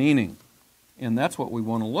meaning. And that's what we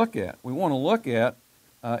want to look at. We want to look at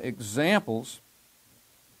examples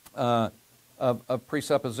of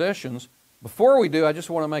presuppositions. Before we do, I just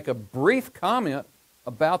want to make a brief comment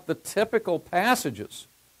about the typical passages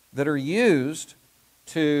that are used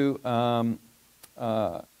to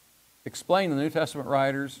explain the New Testament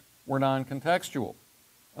writers were non-contextual.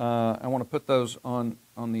 I want to put those on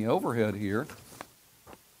the overhead here.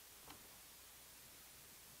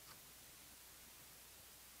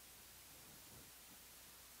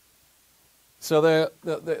 So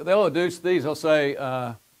they'll adduce these. They'll say,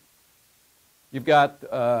 you've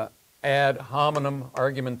got ad hominem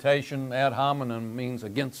argumentation. Ad hominem means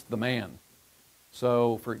against the man.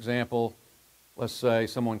 So, for example, let's say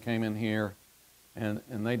someone came in here and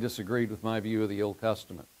they disagreed with my view of the Old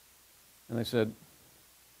Testament. And they said,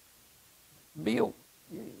 Beale,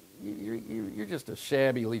 you're just a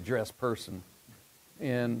shabbily dressed person.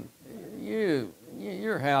 And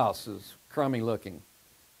your house is crummy looking.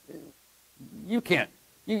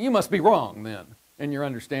 You must be wrong then in your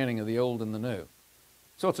understanding of the old and the new.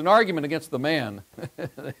 So it's an argument against the man. It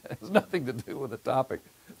has nothing to do with the topic.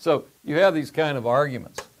 So you have these kind of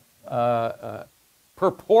arguments.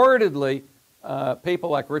 Purportedly, people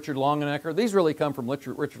like Richard Longenecker, these really come from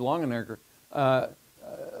Richard Longenecker.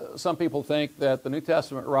 Some people think that the New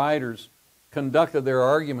Testament writers conducted their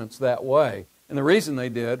arguments that way. And the reason they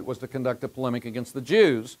did was to conduct a polemic against the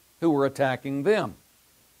Jews who were attacking them.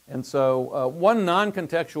 And so one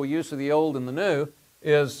non-contextual use of the Old and the New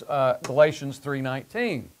is Galatians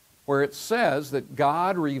 3:19, where it says that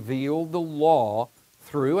God revealed the law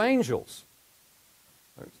through angels.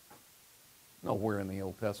 There's nowhere in the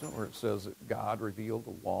Old Testament where it says that God revealed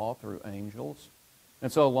the law through angels.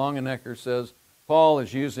 And so Longenecker says Paul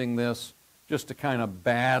is using this just to kind of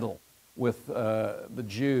battle with the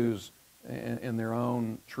Jews in their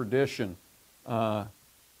own tradition.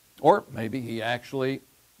 Or maybe he actually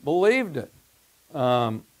believed it.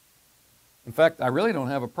 In fact, I really don't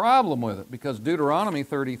have a problem with it because Deuteronomy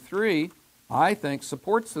 33, I think,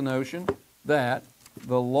 supports the notion that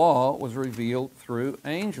the law was revealed through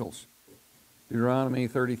angels. Deuteronomy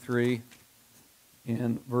 33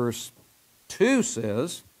 in verse 2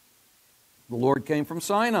 says, the Lord came from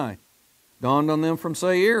Sinai, dawned on them from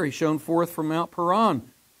Seir. He shone forth from Mount Paran.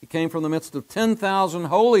 He came from the midst of 10,000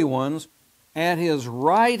 holy ones. At his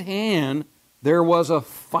right hand there was a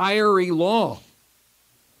fiery law.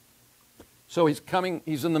 So he's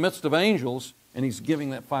in the midst of angels, and he's giving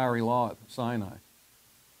that fiery law at Sinai.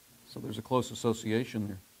 So there's a close association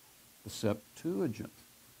there. The Septuagint.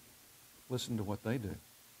 Listen to what they do.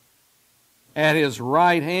 At his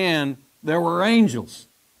right hand there were angels.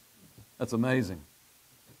 That's amazing.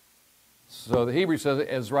 So the Hebrew says at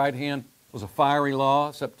his right hand was a fiery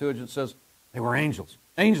law. Septuagint says they were angels.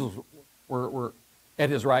 Angels were at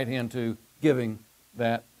his right hand to giving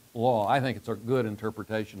that law. I think it's a good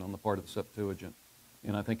interpretation on the part of the Septuagint,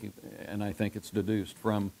 and I think it's deduced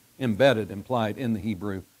from implied in the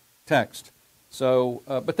Hebrew text. So,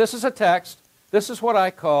 but this is a text. This is what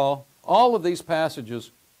I call all of these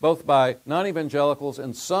passages, both by non-evangelicals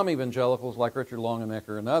and some evangelicals like Richard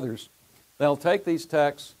Longenecker and others. They'll take these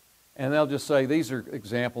texts and they'll just say these are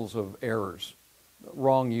examples of errors,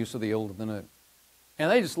 wrong use of the Old and the New, and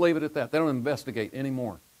they just leave it at that. They don't investigate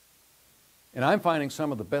anymore. And I'm finding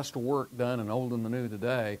some of the best work done in Old and the New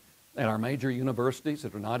today at our major universities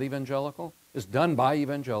that are not evangelical is done by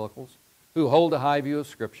evangelicals who hold a high view of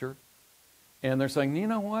Scripture. And they're saying, you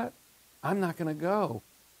know what? I'm not going to go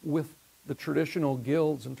with the traditional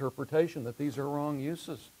guild's interpretation that these are wrong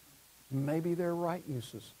uses. Maybe they're right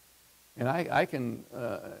uses. And I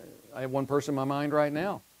have one person in my mind right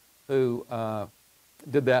now who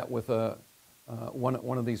did that with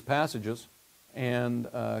one of these passages, and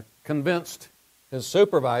convinced his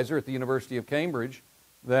supervisor at the University of Cambridge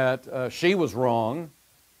that she was wrong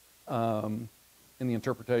in the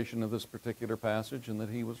interpretation of this particular passage and that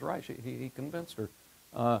he was right. He convinced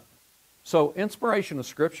her. So inspiration of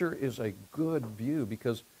Scripture is a good view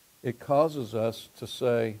because it causes us to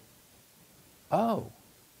say, oh,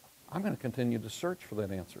 I'm going to continue to search for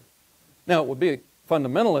that answer. Now, it would be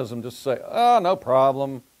fundamentalism just to say, oh, no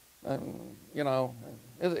problem,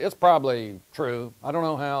 it's probably true. I don't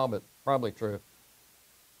know how, but probably true.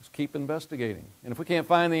 Just keep investigating. And if we can't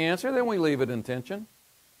find the answer, then we leave it in tension.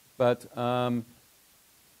 But the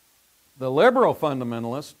liberal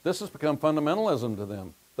fundamentalists, this has become fundamentalism to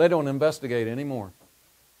them. They don't investigate anymore.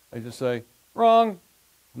 They just say, wrong,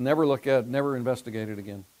 never look at it, never investigate it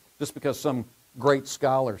again. Just because some great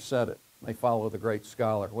scholar said it. They follow the great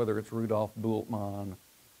scholar, whether it's Rudolf Bultmann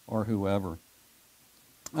or whoever.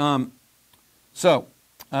 So,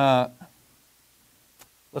 let's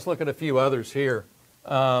look at a few others here.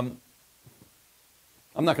 I'm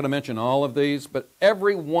not going to mention all of these, but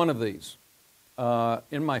every one of these,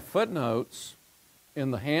 in my footnotes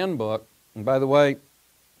in the handbook, and by the way,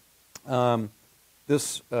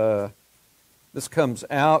 this comes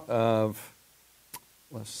out of,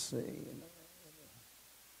 let's see,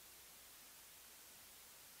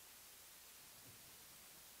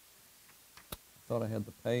 I thought I had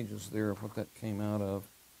the pages there of what that came out of.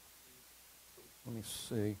 Let me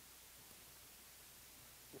see.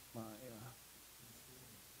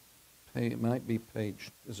 It might be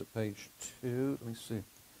page, is it page 2? Let me see.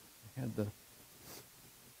 I had the,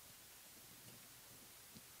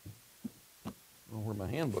 I don't know where my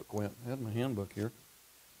handbook went. I had my handbook here.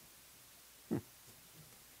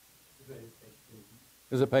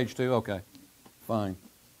 Is it page 2? Okay, fine.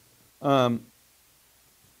 So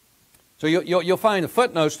you'll find the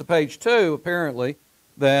footnotes to page 2, apparently,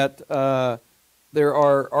 that there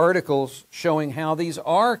are articles showing how these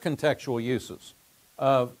are contextual uses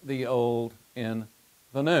of the Old in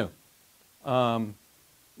the New.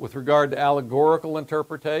 With regard to allegorical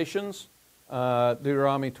interpretations,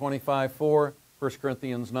 Deuteronomy 25:4, 1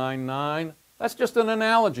 Corinthians 9:9, that's just an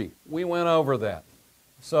analogy. We went over that.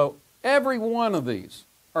 So every one of these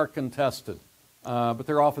are contested, but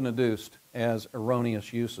they're often adduced as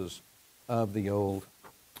erroneous uses of the Old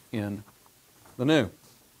in the New.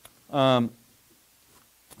 I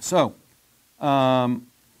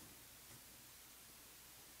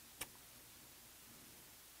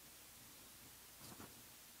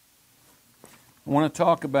want to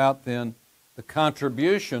talk about then the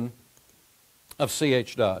contribution of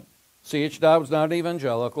C.H. Dodd. C.H. Dodd was not an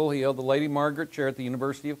evangelical. He held the Lady Margaret Chair at the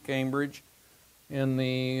University of Cambridge in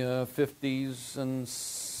the 50s and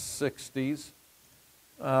 60s.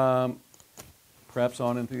 Perhaps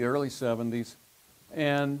on into the early 70s,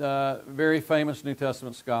 and very famous New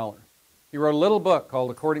Testament scholar. He wrote a little book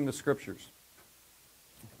called According to the Scriptures.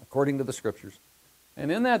 According to the Scriptures.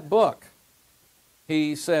 And in that book,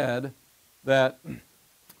 he said that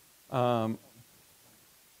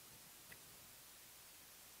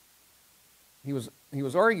he was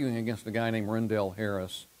arguing against a guy named Rendell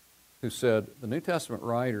Harris, who said the New Testament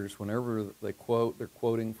writers, whenever they quote, they're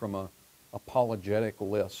quoting from a apologetic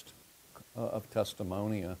list of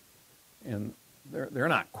testimonia, and they're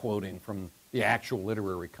not quoting from the actual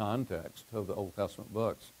literary context of the Old Testament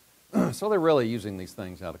books. So they're really using these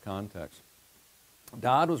things out of context.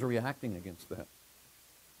 Dodd was reacting against that,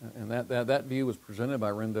 and that view was presented by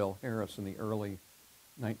Rendell Harris in the early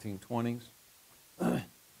 1920s.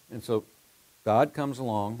 And so Dodd comes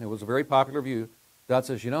along. It was a very popular view. Dodd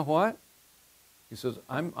says, you know what? He says,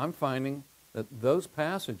 I'm finding that those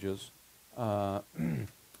passages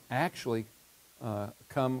actually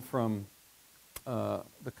come from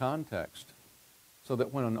the context. So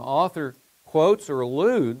that when an author quotes or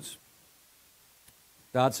alludes,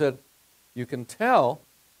 Dodd said, you can tell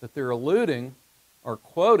that they're alluding or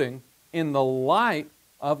quoting in the light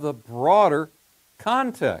of the broader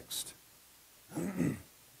context.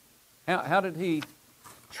 How did he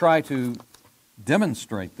try to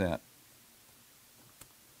demonstrate that?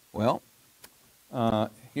 Well,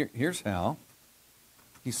 here's how.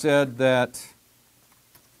 He said that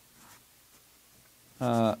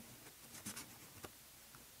there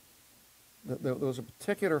was a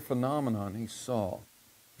particular phenomenon he saw.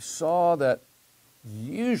 He saw that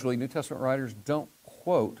usually New Testament writers don't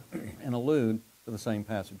quote and allude to the same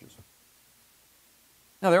passages.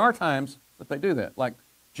 Now, there are times that they do that, like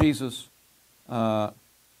Jesus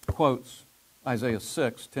quotes Isaiah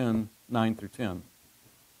 6, 10, 9 through 10,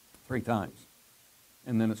 3 times.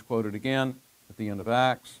 And then it's quoted again at the end of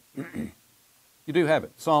Acts. You do have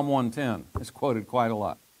it. Psalm 110 is quoted quite a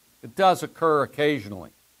lot. It does occur occasionally.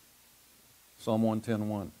 Psalm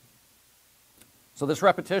 110:1. So this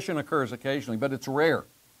repetition occurs occasionally, but it's rare.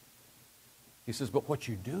 He says, but what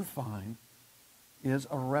you do find is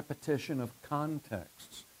a repetition of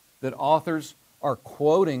contexts, that authors are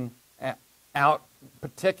quoting out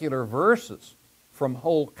particular verses from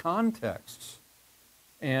whole contexts.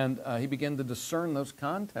 And he began to discern those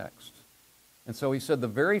contexts. And so he said the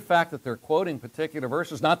very fact that they're quoting particular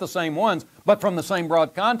verses, not the same ones, but from the same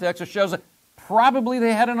broad context, it shows that probably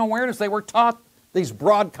they had an awareness. They were taught these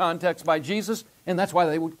broad contexts by Jesus, and that's why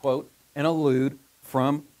they would quote and allude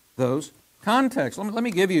from those contexts. Let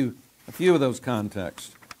me give you a few of those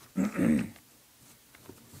contexts. See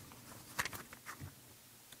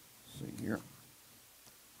here.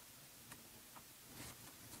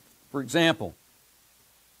 For example,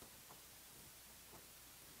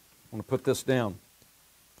 I want to put this down.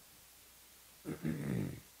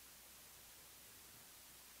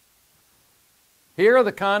 Here are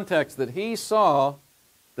the contexts that he saw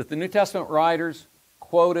that the New Testament writers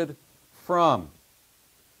quoted from.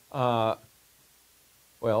 Well,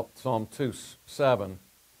 Psalm 2:7,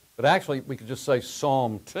 but actually we could just say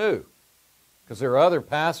Psalm 2, because there are other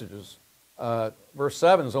passages. Verse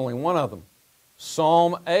 7 is only one of them.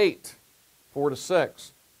 Psalm 8,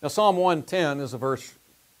 4-6. Now, Psalm 110 is a verse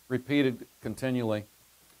repeated continually.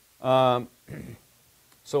 So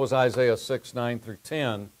is Isaiah 6,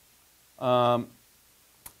 9-10.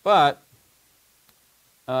 But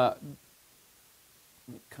let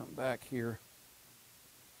me come back here.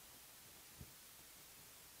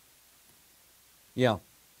 Yeah.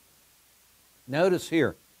 Notice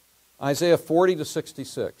here, Isaiah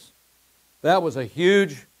 40-66. That was a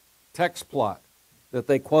huge text plot that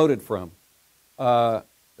they quoted from.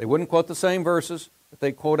 They wouldn't quote the same verses, but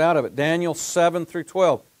they quote out of it. Daniel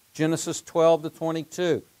 7-12, Genesis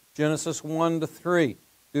 12-22, Genesis 1-3,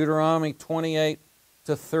 Deuteronomy 28-32.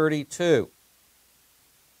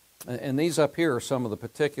 And these up here are some of the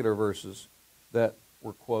particular verses that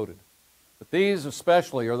were quoted. But these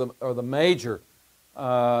especially are the major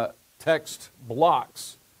text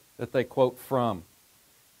blocks that they quote from.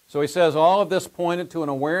 So he says all of this pointed to an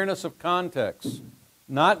awareness of context,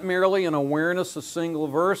 not merely an awareness of single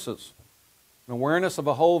verses, an awareness of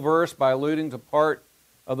a whole verse by alluding to part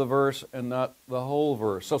of the verse and not the whole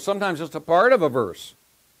verse. So sometimes just a part of a verse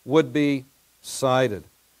would be cited.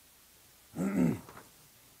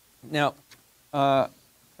 Now,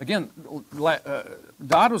 again,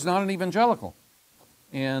 Dodd was not an evangelical,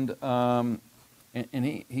 and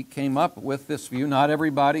he came up with this view. Not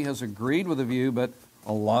everybody has agreed with the view, but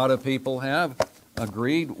a lot of people have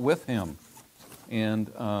agreed with him.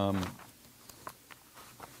 And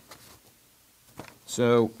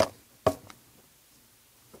so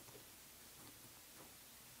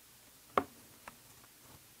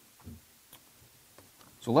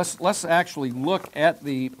let's actually look at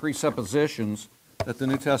the presuppositions that the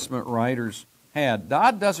New Testament writers had.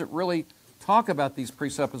 Dodd doesn't really talk about these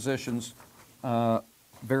presuppositions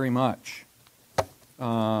very much.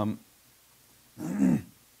 But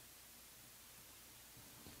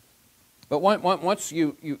once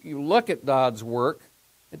you look at Dodd's work,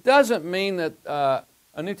 it doesn't mean that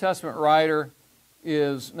a New Testament writer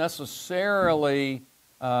is necessarily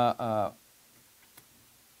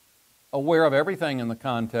aware of everything in the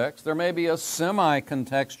context. There may be a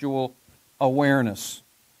semi-contextual awareness.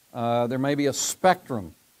 There may be a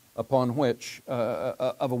spectrum upon which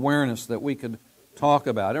of awareness that we could talk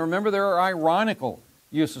about. And remember, there are ironical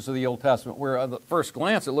uses of the Old Testament where at the first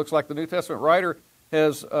glance it looks like the New Testament writer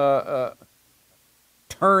has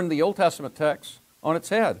turned the Old Testament text on its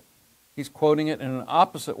head. He's quoting it in an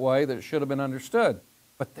opposite way that it should have been understood.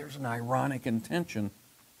 But there's an ironic intention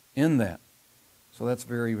in that. So that's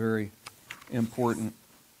very, very important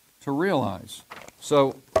to realize.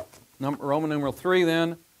 So Roman numeral 3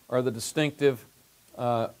 then are the distinctive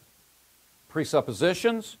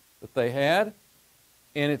presuppositions that they had.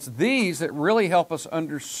 And it's these that really help us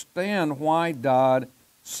understand why Dodd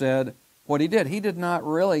said what he did. He did not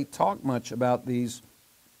really talk much about these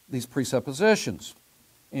presuppositions.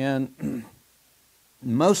 And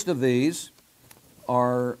most of these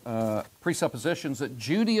are presuppositions that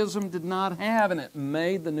Judaism did not have, and it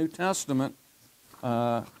made the New Testament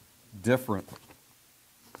different.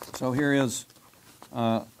 So here is,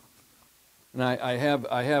 and I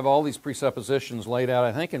have all these presuppositions laid out,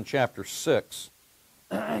 I think in chapter 6.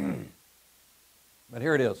 But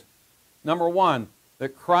here it is. Number 1,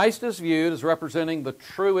 that Christ is viewed as representing the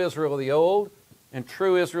true Israel of the Old and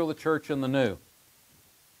true Israel of the church in the New.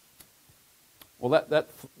 Well,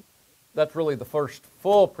 that's really the first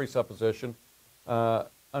full presupposition.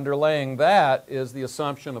 Underlaying that is the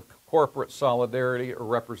assumption of corporate solidarity or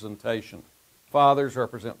representation. Fathers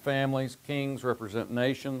represent families, kings represent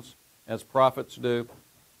nations, as prophets do,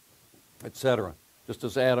 etc., just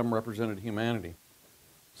as Adam represented humanity.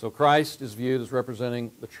 So Christ is viewed as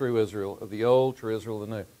representing the true Israel of the old, true Israel of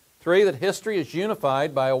the new. 3, that history is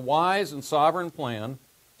unified by a wise and sovereign plan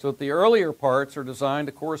so that the earlier parts are designed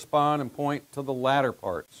to correspond and point to the latter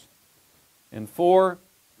parts. And 4,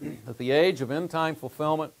 that the age of end-time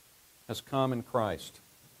fulfillment has come in Christ.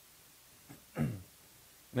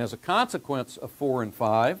 And as a consequence of 4 and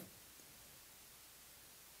 5,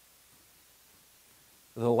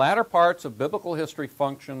 the latter parts of biblical history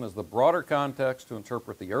function as the broader context to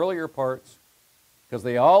interpret the earlier parts, because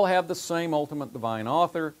they all have the same ultimate divine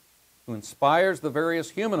author who inspires the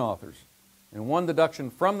various human authors. And one deduction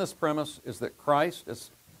from this premise is that Christ, as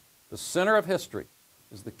the center of history,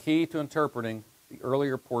 is the key to interpreting the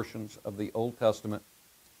earlier portions of the Old Testament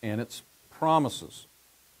and its promises.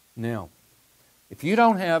 Now, If you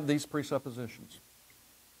don't have these presuppositions,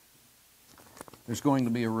 there's going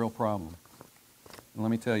to be a real problem. And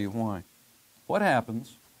let me tell you why. What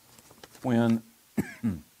happens when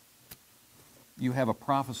you have a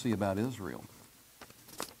prophecy about Israel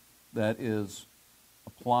that is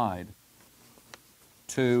applied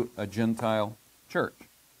to a Gentile church?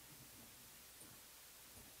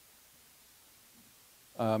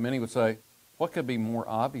 Many would say, what could be more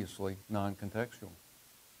obviously non-contextual?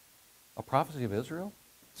 A prophecy of Israel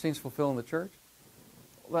seems fulfilled in the church?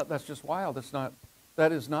 Well, that's just wild.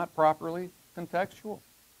 That is not properly contextual.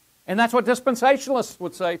 And that's what dispensationalists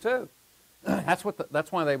would say too. That's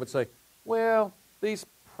why they would say, well, these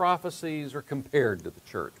prophecies are compared to the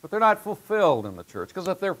church, but they're not fulfilled in the church. Because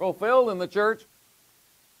if they're fulfilled in the church,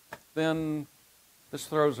 then this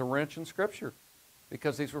throws a wrench in Scripture,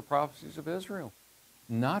 because these were prophecies of Israel,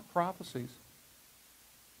 not prophecies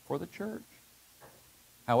for the church.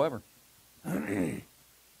 However,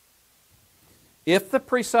 if the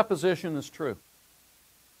presupposition is true,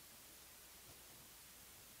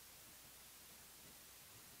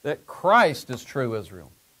 that Christ is true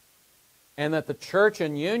Israel, and that the church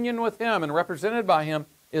in union with Him and represented by Him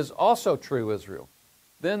is also true Israel,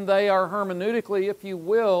 then they are hermeneutically, if you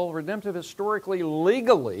will, redemptive, historically,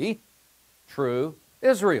 legally true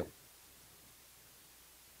Israel.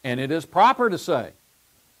 And it is proper to say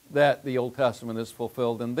that the Old Testament is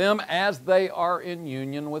fulfilled in them as they are in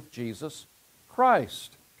union with Jesus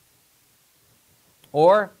Christ.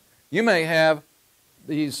 Or you may have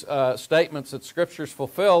these statements that Scripture is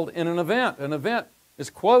fulfilled in an event. An event is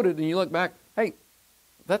quoted, and you look back, hey,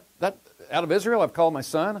 that out of Israel I've called my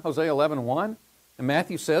son, Hosea 11:1. And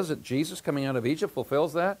Matthew says that Jesus coming out of Egypt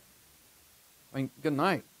fulfills that. I mean, good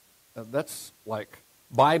night. That's like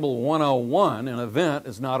Bible 101. An event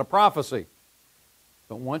is not a prophecy.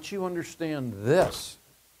 But once you understand this,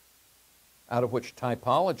 out of which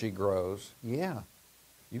typology grows, yeah,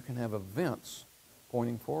 you can have events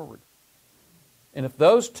pointing forward. And if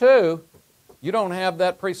those two, you don't have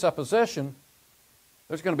that presupposition,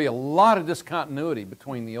 there's going to be a lot of discontinuity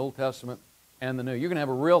between the Old Testament and the New. You're going to have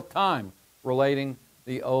a real time relating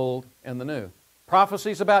the Old and the New.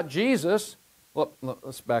 Prophecies about Jesus,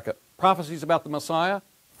 let's back up. Prophecies about the Messiah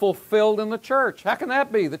fulfilled in the church. How can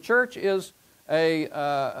that be? The church is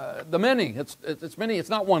the many. It's many. It's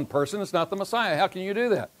not one person. It's not the Messiah. How can you do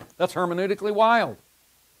that? That's hermeneutically wild.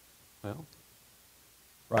 Well,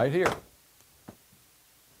 right here.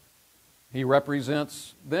 He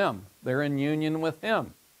represents them. They're in union with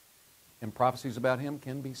Him. And prophecies about Him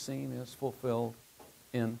can be seen as fulfilled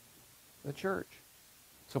in the church.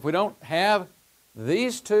 So if we don't have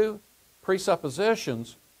these two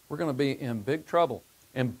presuppositions, we're going to be in big trouble.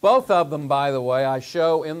 And both of them, by the way, I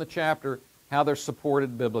show in the chapter how they're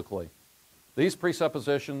supported biblically. These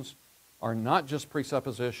presuppositions are not just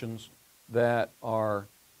presuppositions that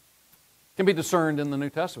can be discerned in the New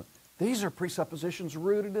Testament. These are presuppositions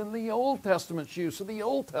rooted in the Old Testament's use of the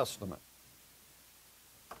Old Testament.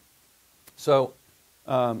 So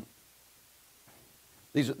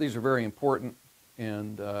these are very important,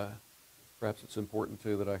 and perhaps it's important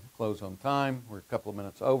too that I close on time. We're a couple of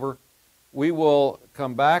minutes over. We will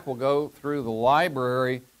come back. We'll go through the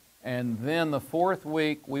library, and then the fourth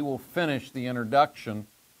week we will finish the introduction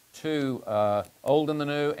to Old and the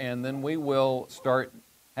New, and then we will start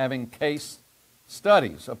having case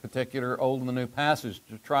studies of particular Old and the New passage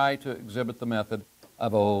to try to exhibit the method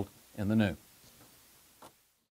of Old and the New.